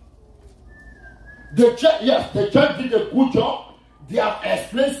Jesus. The church did a good job. They have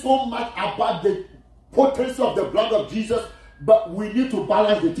explained so much about the potency of the blood of Jesus, but we need to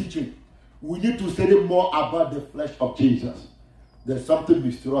balance the teaching. We need to study more about the flesh of Jesus. There's something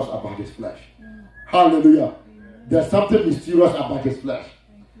mysterious about his flesh. Hallelujah. There's something mysterious about his flesh.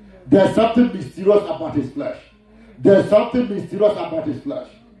 There's something mysterious about his flesh. There's something mysterious about his flesh.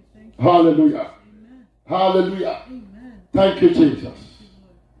 Hallelujah. Hallelujah. Amen. Thank you, Jesus.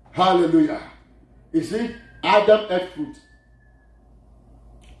 Hallelujah. You see, Adam ate fruit,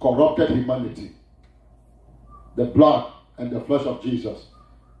 corrupted humanity. The blood and the flesh of Jesus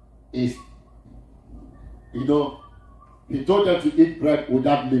is, he told them to eat bread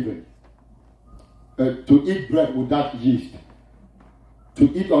without leaven, to eat bread without yeast, to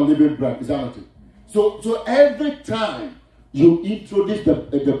eat unleavened bread. Is that not it? So every time you introduce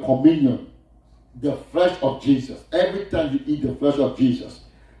the communion, the flesh of Jesus, every time you eat the flesh of Jesus,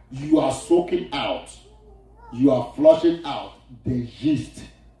 you are soaking out, you are flushing out the yeast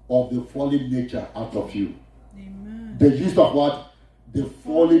of the fallen nature out of you. Amen. The yeast of what? The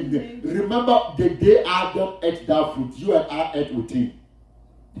fallen nature. Remember the day Adam ate that fruit, you and I ate with him.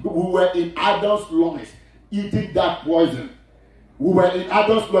 We were in Adam's loins, eating that poison. We were in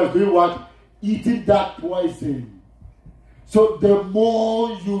Adam's loins doing what? Eating that poison. So the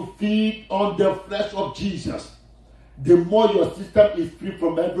more you feed on the flesh of Jesus, the more your system is free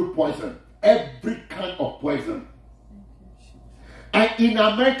from every poison, every kind of poison. And in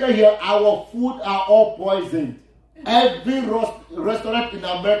America here, our food are all poisoned. Every restaurant in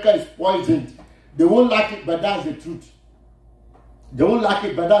America is poisoned. They won't like it, but that's the truth. They won't like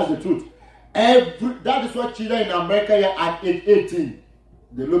it, but that's the truth. That is why children in America here at age 18,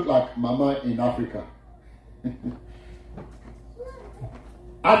 they look like mama in Africa.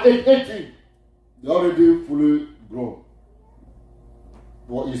 At age 18, they're already fully grown.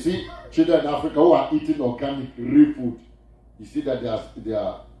 Well, you see, children in Africa who are eating organic, real food, you see that they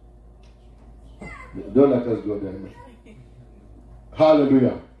are. Don't let us go there.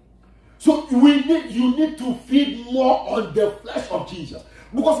 Hallelujah. So you need to feed more on the flesh of Jesus.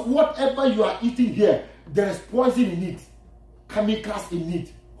 Because whatever you are eating here, there is poison in it, chemicals in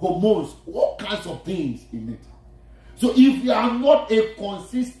it, hormones, all kinds of things in it. So if you are not a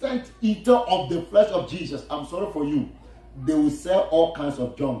consistent eater of the flesh of Jesus, I'm sorry for you, they will sell all kinds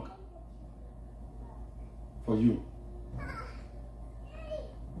of junk for you.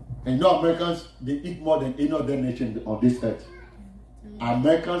 And you know, Americans, they eat more than any other nation on this earth.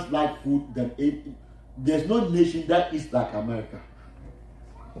 Americans like food than any. There's no nation that eats like America.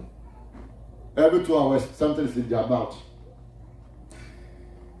 Every 2 hours, something is in their mouth.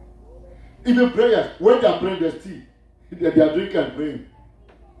 Even prayers, when they are praying, there's tea. They are drinking and praying.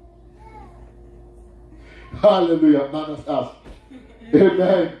 Hallelujah. Minus us.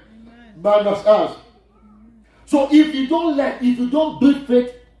 Amen. Minus us. So if you don't build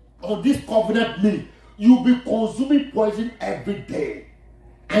faith on this covenant meal, you'll be consuming poison every day.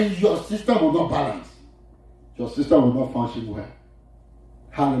 And your system will not balance. Your system will not function well.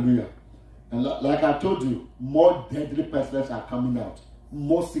 Hallelujah. And like I told you, more deadly pestilence are coming out.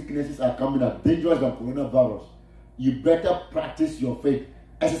 More sicknesses are coming out. Dangerous than coronavirus. You better practice your faith.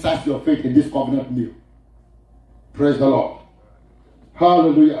 Exercise your faith in this covenant meal. Praise the Lord.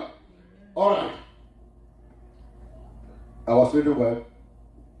 Hallelujah. All right. I was reading well.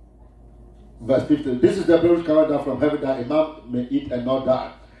 Verse 15. This is the bread which came down from heaven, that a man may eat and not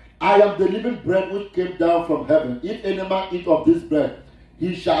die. I am the living bread which came down from heaven. If any man eat of this bread,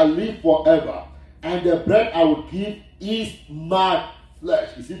 he shall live forever. And the bread I will give is my flesh.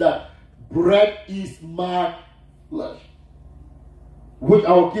 You see that? Bread is my flesh, which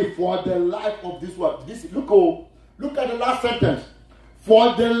I will give for the life of this world. Look at the last sentence.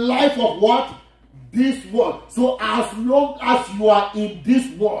 For the life of what? This world. So as long as you are in this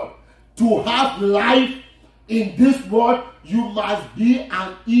world, to have life in this world, you must be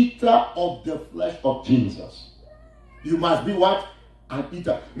an eater of the flesh of Jesus. You must be what? An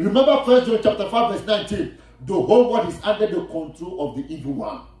eater. Remember 1 John chapter 5 verse 19. The whole world is under the control of the evil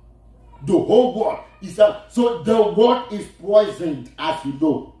one. The whole world is so the world is poisoned, as you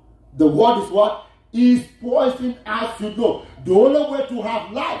know. The world is what? Is poisoned, as you know. The only way to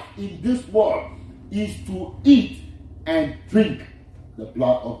have life in this world is to eat and drink the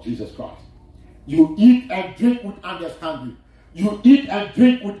blood of Jesus Christ. You eat and drink with understanding. You eat and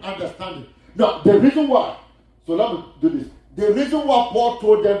drink with understanding. Now, the reason why, so let me do this. The reason why Paul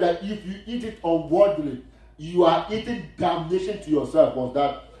told them that if you eat it unworthily, you are eating damnation to yourself was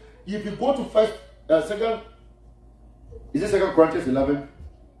that if you go to Second Corinthians 11?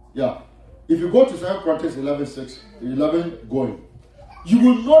 Yeah. If you go to 2 Corinthians 11 going, you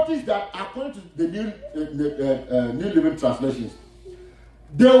will notice that according to the New Living Translations,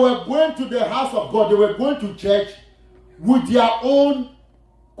 they were going to the house of God, they were going to church with their own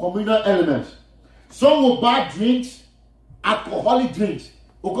communal elements. Some will buy drinks, alcoholic drinks.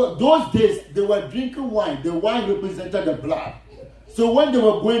 Because those days, they were drinking wine. The wine represented the blood. So when they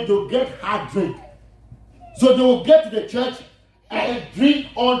were going to get hard drink, so they will get to the church and drink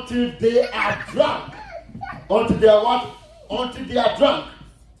until they are drunk. Until they are what? Until they are drunk.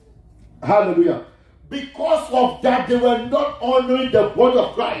 Hallelujah. Because of that, they were not honoring the body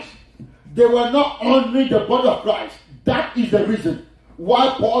of Christ. They were not honoring the body of Christ. That is the reason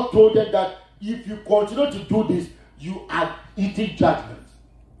why Paul told them that if you continue to do this, you are eating judgment.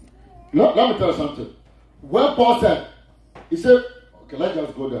 Let me tell you something. When Paul said, he said, okay, let's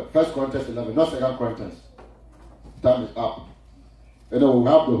just go there. 1 Corinthians 11, not 2 Corinthians. Time is up. And then we'll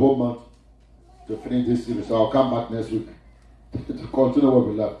have the whole month to finish this series. So I'll come back next week to continue where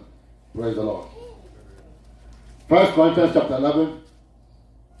we left. Praise the Lord. 1 Corinthians chapter 11.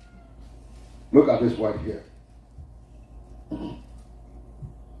 Look at this word here.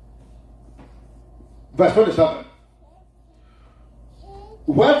 Verse 27.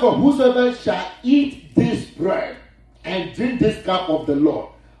 Wherefore whosoever shall eat this bread and drink this cup of the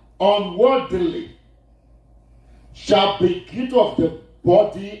Lord unworthily shall be guilty of the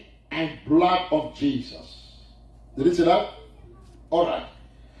body and blood of Jesus. Did you see that? Alright.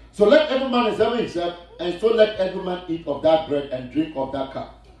 So let every man examine himself, and so let every man eat of that bread and drink of that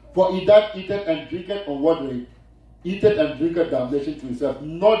cup. For he that eateth and drinketh unworthily eateth and drinketh damnation to himself,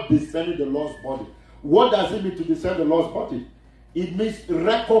 not discerning the Lord's body. What does it mean to discern the Lord's body? It means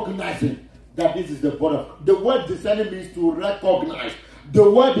recognizing that this is the body of. The word discerning means to recognize. The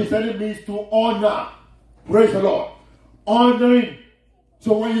word discerning means to honor. Praise the Lord. Honoring.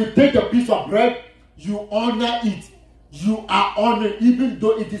 So when you take a piece of bread, you honor it. You are honoring. Even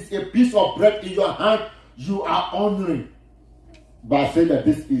though it is a piece of bread in your hand, you are honoring by saying that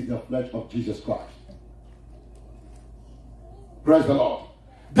this is the flesh of Jesus Christ. Praise the Lord.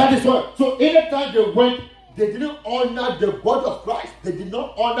 That is why. So anytime they went, they didn't honor the body of Christ. They did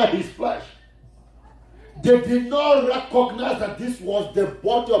not honor his flesh. They did not recognize that this was the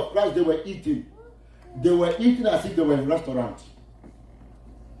body of Christ they were eating. They were eating as if they were in restaurants.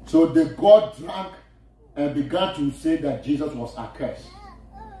 So they got drunk and began to say that Jesus was accursed.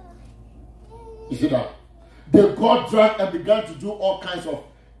 You see that? They got drunk and began to do all kinds of.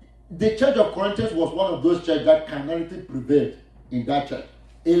 The church of Corinthians was one of those churches that carnality prevailed in that church.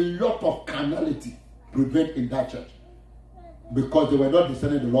 A lot of carnality prevailed in that church because they were not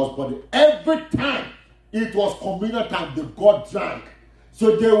discerning the Lord's body. Every time it was communion time, they got drunk.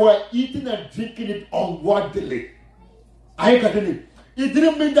 So they were eating and drinking it unworthily. Are you getting it? It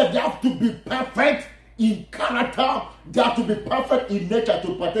didn't mean that they have to be perfect in character. They have to be perfect in nature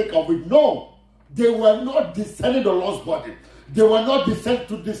to partake of it. No. They were not discerning the Lord's body. They were not discerning.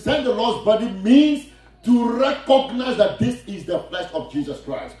 To discern the Lord's body means to recognize that this is the flesh of Jesus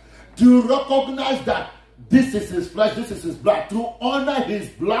Christ. To recognize that this is his flesh, this is his blood. To honor his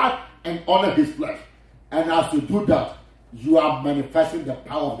blood and honor his flesh. And as you do that, you are manifesting the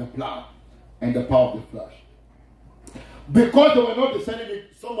power of the blood and the power of the flesh. Because they were not discerning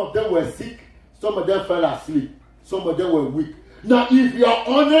it, some of them were sick, some of them fell asleep, some of them were weak. Now, if you are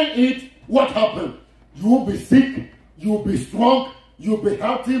honoring it, what happened? You will be sick, you will be strong, you will be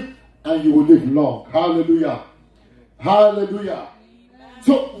healthy, and you will live long. Hallelujah. Hallelujah.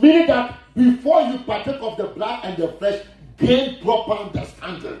 So, meaning that before you partake of the blood and the flesh, gain proper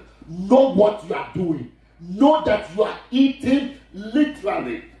understanding. Know what you are doing. Know that you are eating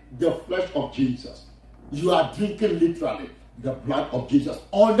literally the flesh of Jesus. You are drinking literally the blood of Jesus.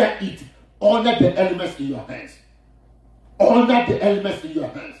 Honor it. Honor the elements in your hands. Honor the elements in your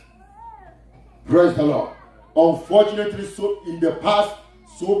hands. Praise the Lord. Unfortunately, so in the past,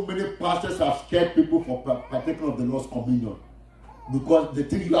 so many pastors have scared people from partaking of the Lord's communion. Because they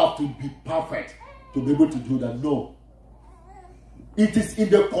think you have to be perfect to be able to do that. No. It is in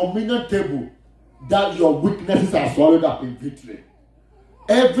the communion table that your weaknesses are swallowed up in victory.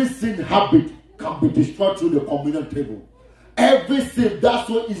 Every sin habit can be destroyed through the communion table. Every sin that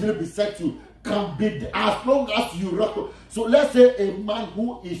so easily beset you can be, as long as you recognize. So let's say a man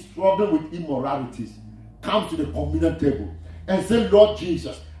who is struggling with immoralities comes to the communion table and say, Lord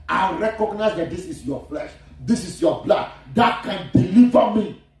Jesus, I recognize that this is your flesh, this is your blood that can deliver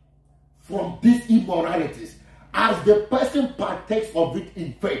me from these immoralities. As the person partakes of it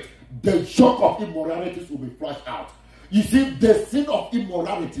in faith, the yoke of immoralities will be flushed out. You see, the sin of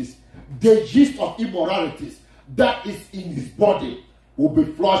immoralities, the yeast of immoralities that is in his body will be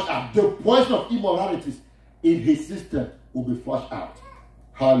flushed out. The poison of immoralities in his system will be flushed out.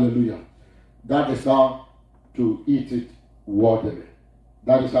 Hallelujah. That is how to eat it worthily.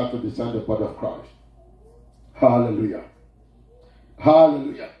 That is how to discern the body of Christ. Hallelujah.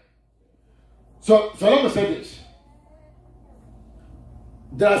 Hallelujah. So let me say this.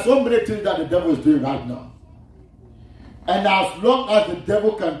 There are so many things that the devil is doing right now. And as long as the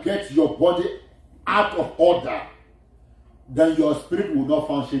devil can get your body out of order, then your spirit will not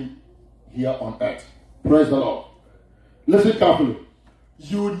function here on earth. Praise the Lord. Listen carefully.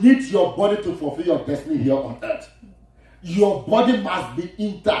 You need your body to fulfill your destiny here on earth. Your body must be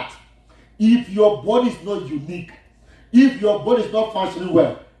intact. If your body is not unique, if your body is not functioning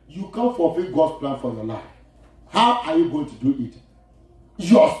well, you can't fulfill God's plan for your life. How are you going to do it?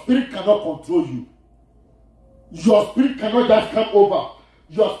 Your spirit cannot control you. Your spirit cannot just come over.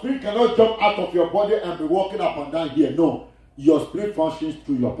 Your spirit cannot jump out of your body and be walking up and down here. No. Your spirit functions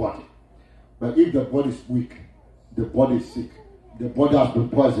through your body. But if the body is weak, the body is sick, the body has been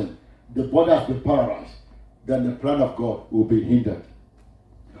poisoned, the body has been paralyzed, then the plan of God will be hindered.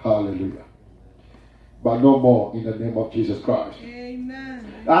 Hallelujah. But no more in the name of Jesus Christ.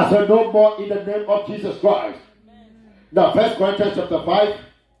 Amen. I said no more in the name of Jesus Christ. Amen. Now, 1 Corinthians chapter 5,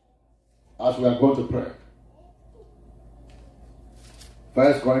 as we are going to pray.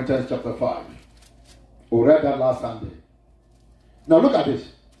 1 Corinthians chapter 5. We read that last Sunday. Now look at this.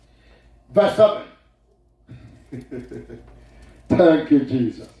 Verse 7. Thank you,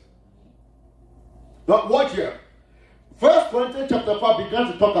 Jesus. Now watch here. 1 Corinthians chapter 5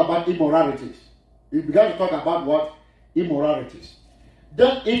 began to talk about immoralities. It began to talk about what? Immoralities.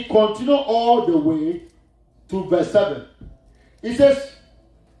 Then it continued all the way to verse 7. It says,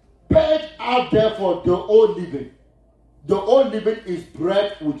 purge out therefore the old living. The old living is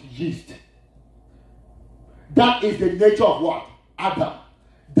bread with yeast. That is the nature of what? Adam.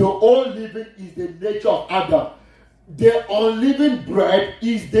 The old living is the nature of Adam. The unleavened bread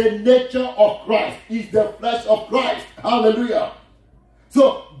is the nature of Christ, is the flesh of Christ. Hallelujah.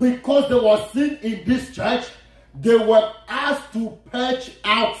 So, because there was sin in this church, they were asked to purge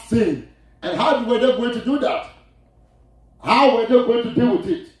out sin. And how were they going to do that? How were they going to deal with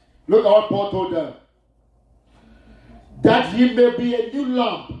it? Look at what Paul told them. That ye may be a new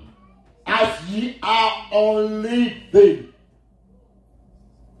lamp, as ye are unleavened.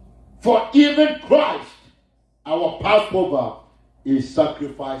 For even Christ, our Passover, is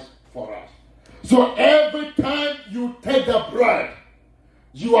sacrificed for us. So every time you take the bread,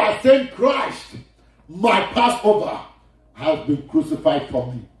 you are saying, Christ, my Passover has been crucified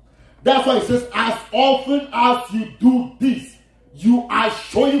for me. That's why it says, as often as you do this, you are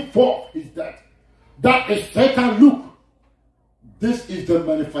showing forth his death. That is Satan, look. This is the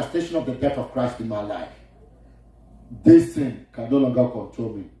manifestation of the death of Christ in my life. This sin can no longer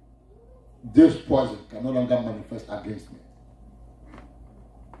control me. This poison can no longer manifest against me.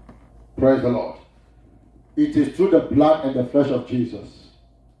 Praise the Lord. It is through the blood and the flesh of Jesus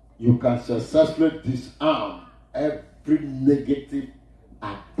you can successfully disarm every negative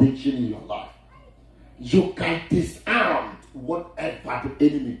addiction in your life. You can disarm whatever the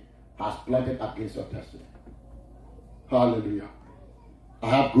enemy has planted against your destiny. Hallelujah. I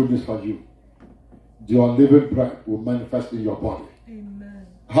have good news for you. The unleavened bread will manifest in your body. Amen.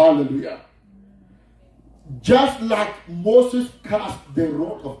 Hallelujah. Just like Moses cast the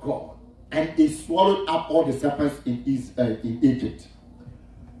rod of God and he swallowed up all the serpents in Egypt.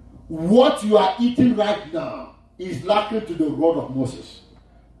 What you are eating right now is likened to the rod of Moses.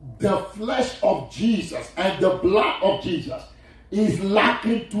 The flesh of Jesus and the blood of Jesus is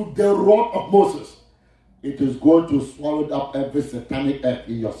likened to the rod of Moses. It is going to swallow up every satanic egg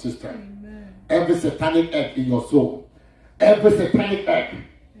in your system. Amen. Every satanic egg in your soul. Every satanic egg.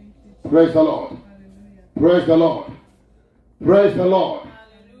 Praise the Lord. Hallelujah. Praise the Lord. Praise the Lord.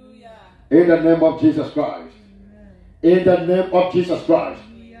 Hallelujah. In the name of Jesus Christ. Amen. In the name of Jesus Christ.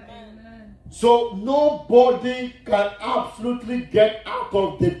 Hallelujah. Amen. So nobody can absolutely get out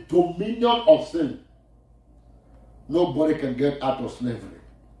of the dominion of sin. Nobody can get out of slavery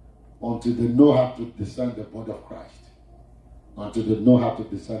until they know how to discern the body of Christ. Until they know how to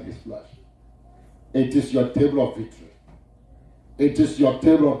discern his flesh. It is your table of victory. It is your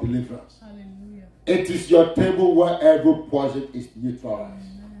table of deliverance. Hallelujah. It is your table where every poison is neutralized.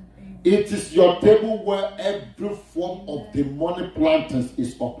 Amen. It is your table where every form of demonic plantings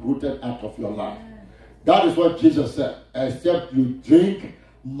is uprooted out of your life. That is what Jesus said. Except you drink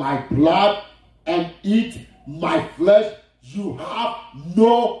my blood and eat my flesh, you have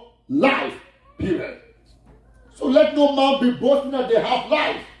no life. Period. So let no man be boasting that they have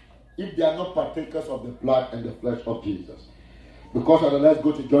life if they are not partakers of the blood and the flesh of Jesus. Because of that, let's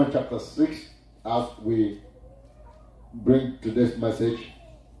go to John chapter 6 as we bring today's message.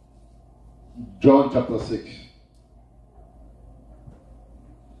 John chapter 6.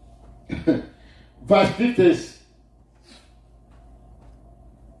 Verse 50 is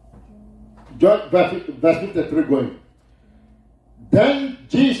John, verse 53 going. Then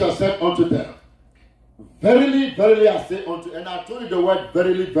Jesus said unto them, verily, verily I say unto you, and I told you the word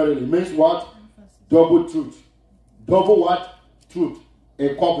verily, verily means what? Double truth. Double what? Truth.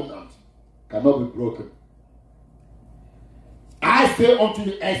 A covenant cannot be broken. I say unto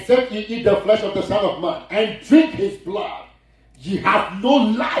you, except ye eat the flesh of the Son of Man and drink his blood, ye have no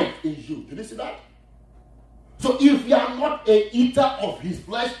life in you. Did you see that? So if you are not a eater of his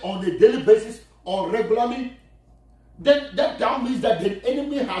flesh on a daily basis or regularly, then that means that the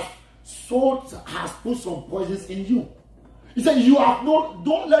enemy has put some poisons in you. He said,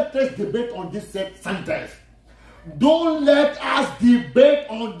 don't let us debate on this sentence. Don't let us debate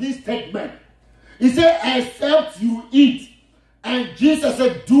on this statement. He said, except you eat. And Jesus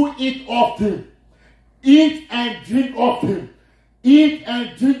said, do eat often. Eat and drink often. Eat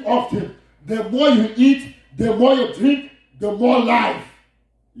and drink often. The more you eat, the more you drink, the more life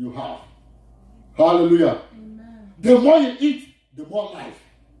you have. Hallelujah. Amen. The more you eat, the more life.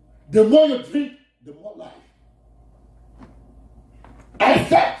 The more you drink, the more life.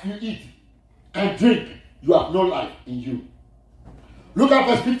 Except you eat and drink, you have no life in you. Look at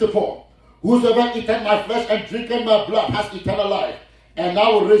verse 54. Whosoever eateth my flesh and drinketh my blood has eternal life, and I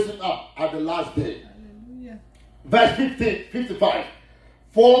will raise him up at the last day. Hallelujah. Verse 55.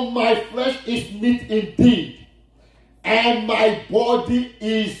 For my flesh is meat indeed, and my body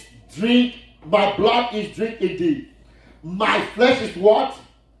is drink, my blood is drink indeed. My flesh is what?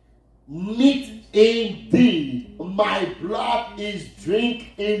 Meat indeed. My blood is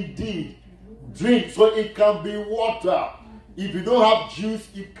drink indeed. Drink, so it can be water. If you don't have juice,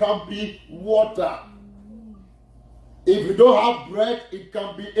 it can be water. If you don't have bread, it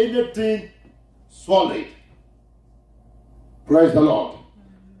can be anything solid. Praise the Lord.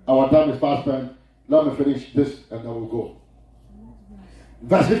 Our time is fast spent. Let me finish this and then we'll go.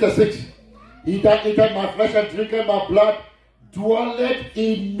 Verse 56. He that eateth my flesh and drinketh my blood dwelleth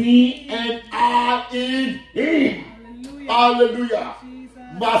in me and I in him. Hallelujah.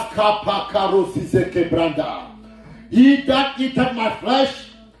 Hallelujah. He that eateth my flesh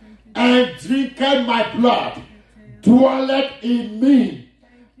and drinketh my blood dwelleth in me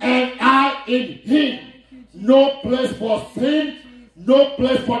and I in him. No place for sin, no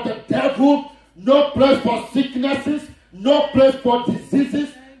place for the devil, no place for sicknesses, no place for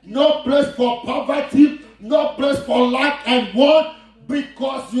diseases, no place for poverty, no place for lack and want,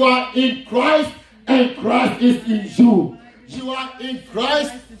 because you are in Christ and Christ is in you. You are in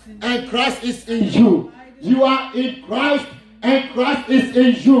Christ and Christ is in you. You are in Christ and Christ is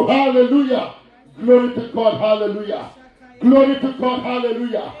in you. Hallelujah. Glory to God. Hallelujah. Glory to God.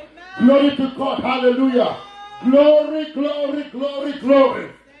 Hallelujah. Glory to God. Hallelujah. Glory, glory, glory,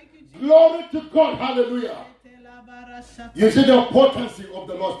 glory. Glory to God. Hallelujah. You see the potency of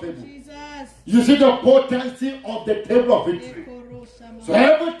the Lord's table. You see the potency of the table of victory. So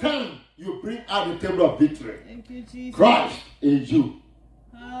every time you bring out the table of victory, Christ in you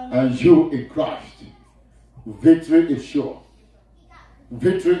and you in Christ, victory is sure.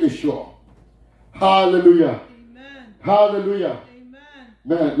 Victory is sure. Hallelujah. Amen. Hallelujah. Amen.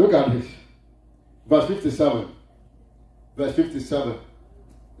 Man, look at this. Verse 57. Verse 57.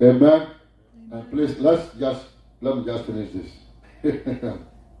 Amen. And please, let me just finish this.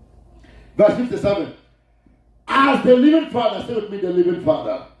 Verse 57. As the living Father, say with me, the living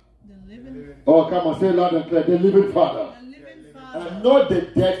Father. The living. Oh, come on, say it loud and clear. The living Father. The living Father. And not the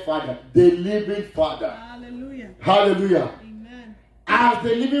dead Father. The living Father. Hallelujah. Hallelujah. Amen. As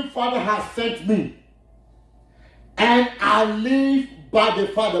the living Father has sent me, and I live by the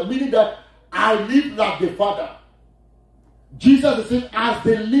Father, meaning that I live like the Father. Jesus is saying, as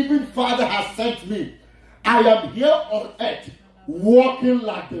the living Father has sent me, I am here on earth, walking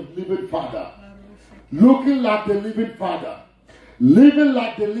like the living Father, looking like the living Father, living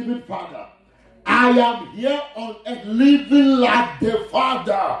like the living Father. I am here on earth, living like the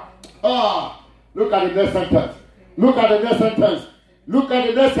Father. Look at the next sentence. Look at the next sentence. Look at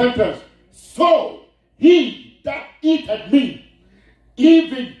the next sentence. So he that eateth me,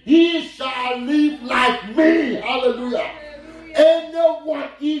 even he shall live like me. Hallelujah. Anyone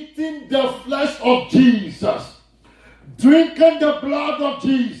eating the flesh of Jesus, drinking the blood of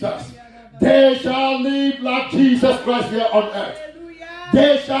Jesus, they shall live like Jesus Christ here on earth.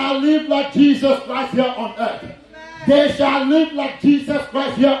 They shall live like Jesus Christ here on earth. They shall live like Jesus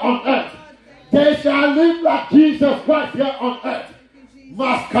Christ here on earth. They shall live like Jesus Christ here on earth.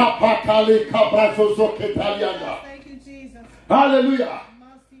 Hallelujah.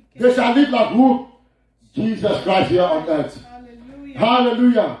 They shall live like who? Jesus Christ here on earth.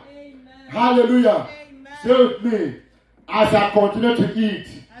 Hallelujah. Hallelujah. Say with me, as I continue to eat,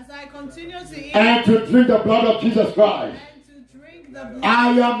 and to drink the blood of Jesus Christ,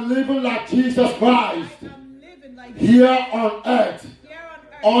 I am living like Jesus Christ here on earth,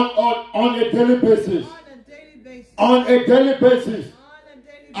 on a daily basis. On a daily basis,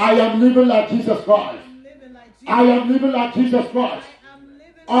 I am living like Jesus Christ. I am living like Jesus Christ.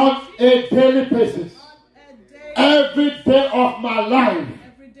 On a daily basis. Every day of my life.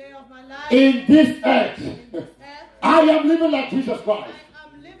 In this earth. I am living like Jesus Christ.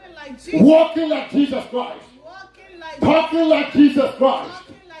 Walking like Jesus Christ. Talking like Jesus Christ.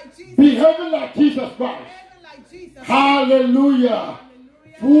 Behaving like Jesus Christ. Hallelujah.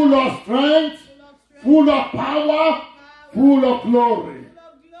 Full of strength. Full of power. Full of glory.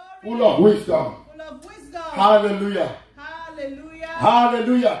 Full of wisdom. Hallelujah. Hallelujah.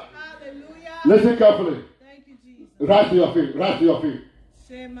 Hallelujah. Listen carefully. Thank you, Jesus. Rise to your feet. Rise to your feet.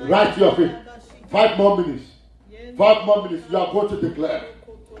 Rise to your feet. 5 more minutes. 5 more minutes. You are going to declare.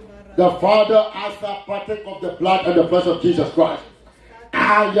 The Father, as I partake of the blood and the flesh of Jesus Christ,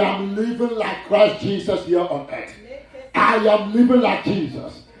 I am living like Christ Jesus here on earth. I am living like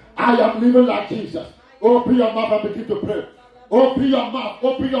Jesus. I am living like Jesus. Open your mouth and begin to pray. Open your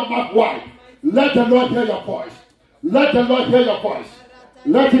mouth wide. Let the Lord hear your voice. Let the Lord hear your voice.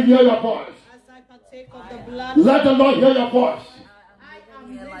 Let him hear your voice. Let the Lord hear your voice. I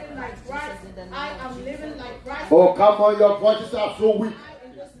am living like Christ. I am living like Christ. Oh, come on, your voices are so weak.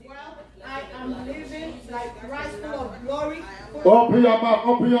 In this world, I am living like Christ, full of glory. Open your mouth,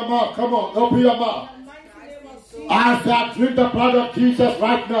 open your mouth. Come on, open your mouth. As I drink the blood of Jesus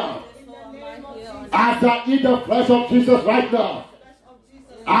right now, as I eat the flesh of Jesus right now,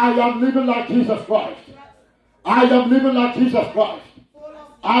 I am living like Jesus Christ. I am living like Jesus Christ.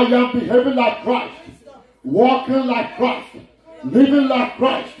 I am behaving like Christ. Walking like Christ. Living like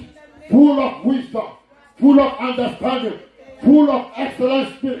Christ. Full of wisdom. Full of understanding. Full of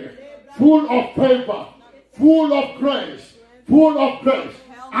excellent spirit. Full of favor. Full of grace. Full of grace.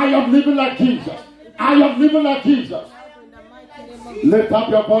 I am living like Jesus. I am living like Jesus. Lift up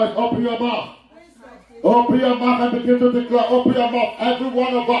your voice. Open your mouth. Open your mouth and begin to declare. Open your mouth. Every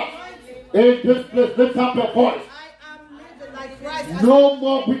one of us in this place, lift up your voice. No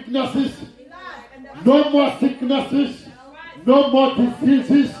more weaknesses. No more sicknesses. No more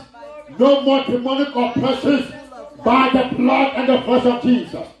diseases. No more demonic oppressions. By the blood and the flesh of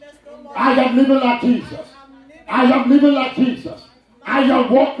Jesus. I am living like Jesus. I am living like Jesus. I am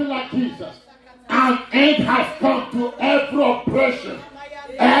walking like Jesus. An end has come to every oppression.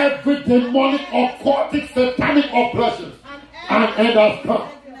 Every demonic, occultic, satanic oppression. An end has come.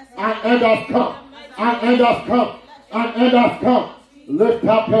 An end has come. An end has come. An end has come. Lift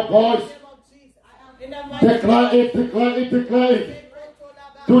up your voice. Declare it, declare it, declare it.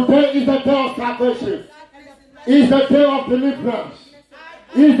 Today is the day of salvation. Is the day of deliverance.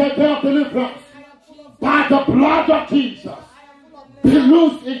 Is the day of deliverance. By the blood of Jesus. Be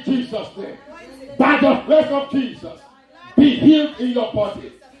loosed in Jesus' name. By the flesh of Jesus. Be healed in your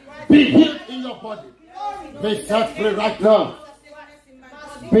body. Be healed in your body. Be set free right now.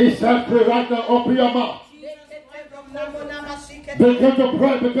 Be set free right now. Open your mouth. Begin to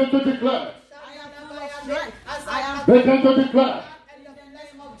pray. Begin to declare. Begin to declare.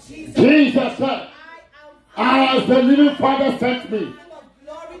 Jesus said, as the living Father sent me,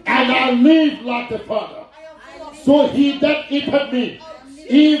 and I live like the Father. So he that eateth me,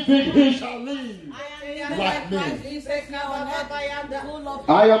 even he shall live like me.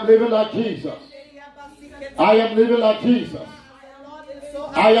 I am living like Jesus. I am living like Jesus.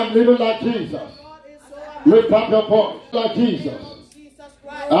 I am living like Jesus. Lift up your voice like Jesus.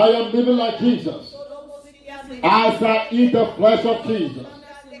 I am living like Jesus. As I eat the flesh of Jesus.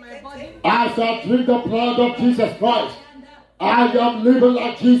 As I drink the blood of Jesus Christ. I am living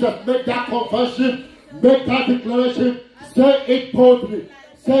like Jesus. Make that confession. Make that declaration. Say it boldly.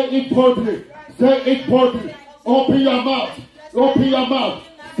 Say it boldly. Say it boldly. Open your mouth. Open your mouth.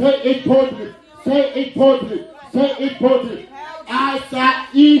 Say it boldly. Say it boldly. Say it boldly. As I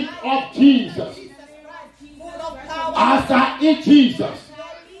eat of Jesus. As I eat Jesus.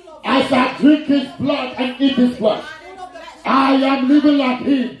 As I drink his blood and eat his flesh. I am living like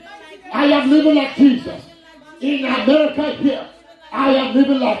him. I am living like Jesus. In America here, I am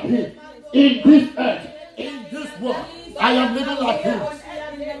living like him. In this earth, in this world, I am living like him.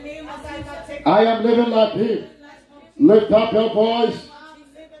 I am living like him. Lift up your voice.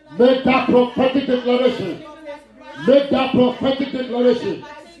 Make that prophetic declaration. Make that prophetic declaration.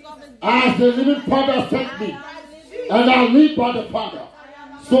 As the living Father sent me, and I live by the Father.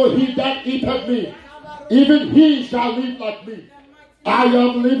 So he that eateth me, even he shall live like me. I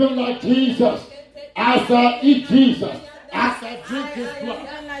am living like Jesus. As I eat Jesus, as I drink his blood,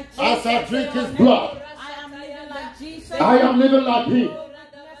 as I drink his blood, I am living like him.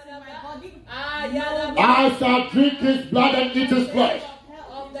 As I drink his blood and eat his flesh,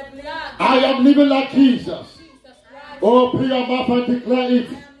 I am living like Jesus. Open your mouth and declare it.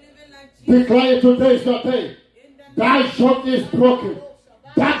 Declare it, today is your day. That yoke is broken.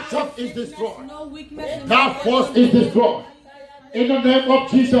 That yoke is destroyed. That force is destroyed. In the name of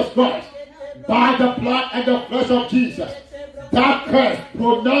Jesus Christ. By the blood and the flesh of Jesus. That curse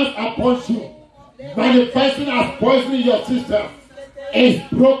pronounced upon you, manifesting as poison in your system, is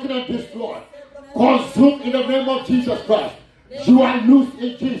broken and destroyed. Consumed in the name of Jesus Christ. You are loose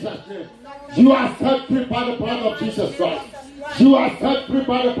in Jesus' name. You are set free by the blood of Jesus Christ. You are set free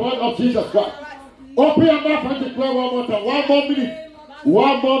by the blood of Jesus Christ. Open your mouth and declare one more time. 1 more minute.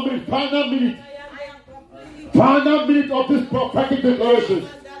 1 more minute. Final minute. Final minute of this prophetic declaration.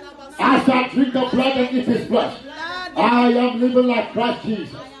 As I drink the blood and eat his flesh, I am living like Christ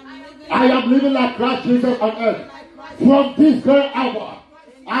Jesus. I am living like Christ Jesus on earth. From this very hour,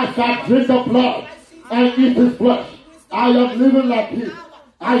 as I drink the blood and eat his flesh, I am living like him.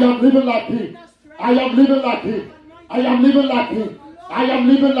 I am living like him. I am living like him. I am living like him. I am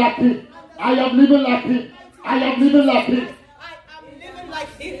living like him. I am living like him. I am living like him.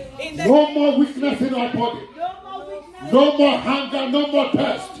 No more weakness in our body. No more hunger, no more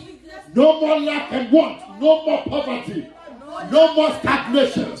thirst. No more lack and want. No more poverty. No more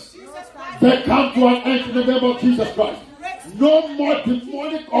stagnation. They come to an end in the name of Jesus Christ. No more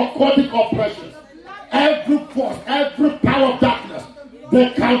demonic or occultic oppression. Every force, every power of darkness,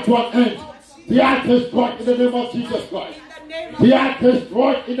 they come to an end. They are destroyed in the name of Jesus Christ. They are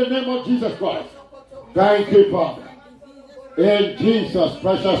destroyed in the name of Jesus Christ. Thank you, Father. In Jesus'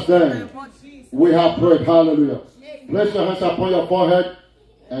 precious name, we have prayed. Hallelujah. Place your hands upon your forehead.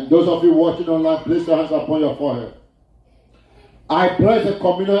 And those of you watching online, place your hands upon your forehead. I bless the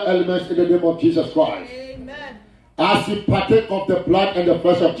communal elements in the name of Jesus Christ. Amen. As you partake of the blood and the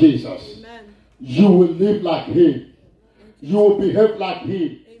flesh of Jesus, Amen. you will live like him. You will behave like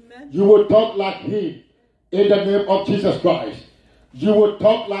him. Amen. You will talk like him in the name of Jesus Christ. You will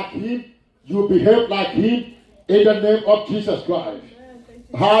talk like him. You will behave like him in the name of Jesus Christ.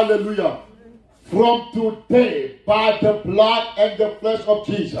 Hallelujah. From today, by the blood and the flesh of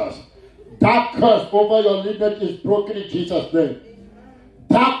Jesus, that curse over your lineage is broken in Jesus' name.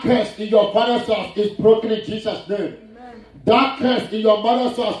 That curse in your father's house is broken in Jesus' name. That curse in your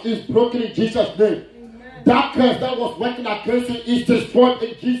mother's house is broken in Jesus' name. That curse that was working against you is destroyed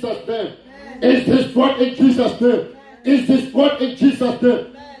in Jesus' name. Is destroyed in Jesus' name. Is destroyed in Jesus'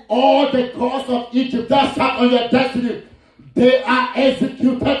 name. All the cause of Egypt that sat on your destiny, they are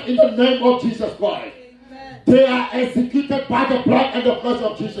executed in the name of Jesus Christ. They are executed by the blood and the flesh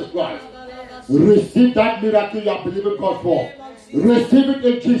of Jesus Christ. Receive that miracle you are believing God for. Receive it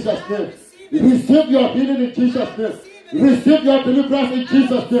in Jesus' name. Receive your healing in Jesus' name. Receive your deliverance in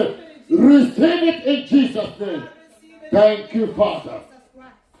Jesus' name. Receive it in Jesus' name. Thank you, Father.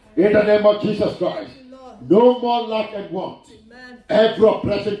 In the name of Jesus Christ. No more lack and want. Every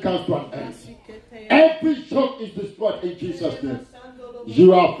oppression comes to an end. Every yoke is destroyed in Jesus' name.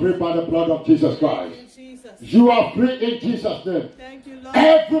 You are free by the blood of Jesus Christ. You are free in Jesus' name.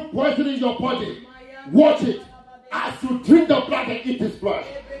 Every poison in your body, watch it. As you drink the blood and eat his flesh,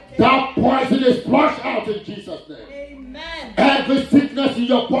 that poison is flushed out in Jesus' name. Every sickness in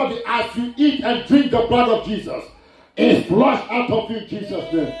your body, as you eat and drink the blood of Jesus, is flushed out of you in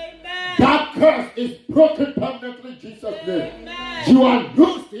Jesus' name. That curse is broken permanently in Jesus' name. You are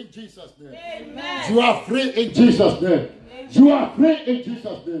loosed in Jesus' name. You are free in Jesus' name. You are free in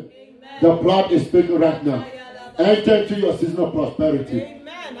Jesus' name. The blood is speaking right now. Enter into your season of prosperity.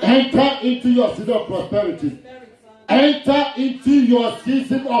 Enter into your season of prosperity. Enter into your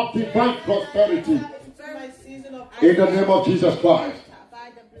season of divine prosperity. In the name of Jesus Christ.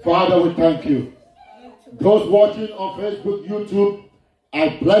 Father, we thank you. Those watching on Facebook, YouTube,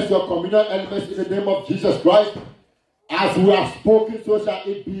 I bless your communal elements in the name of Jesus Christ. As we have spoken, so shall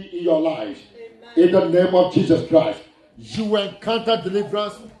it be in your lives. In the name of Jesus Christ. You will encounter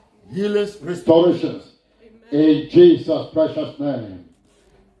deliverance, healings, restorations. In Jesus' precious name.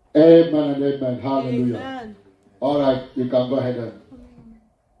 Amen and amen. Hallelujah. Amen. All right, you can go ahead and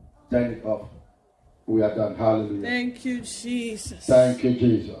turn it off. We are done. Hallelujah. Thank you, Jesus. Thank you,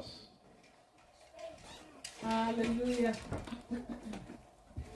 Jesus. Hallelujah.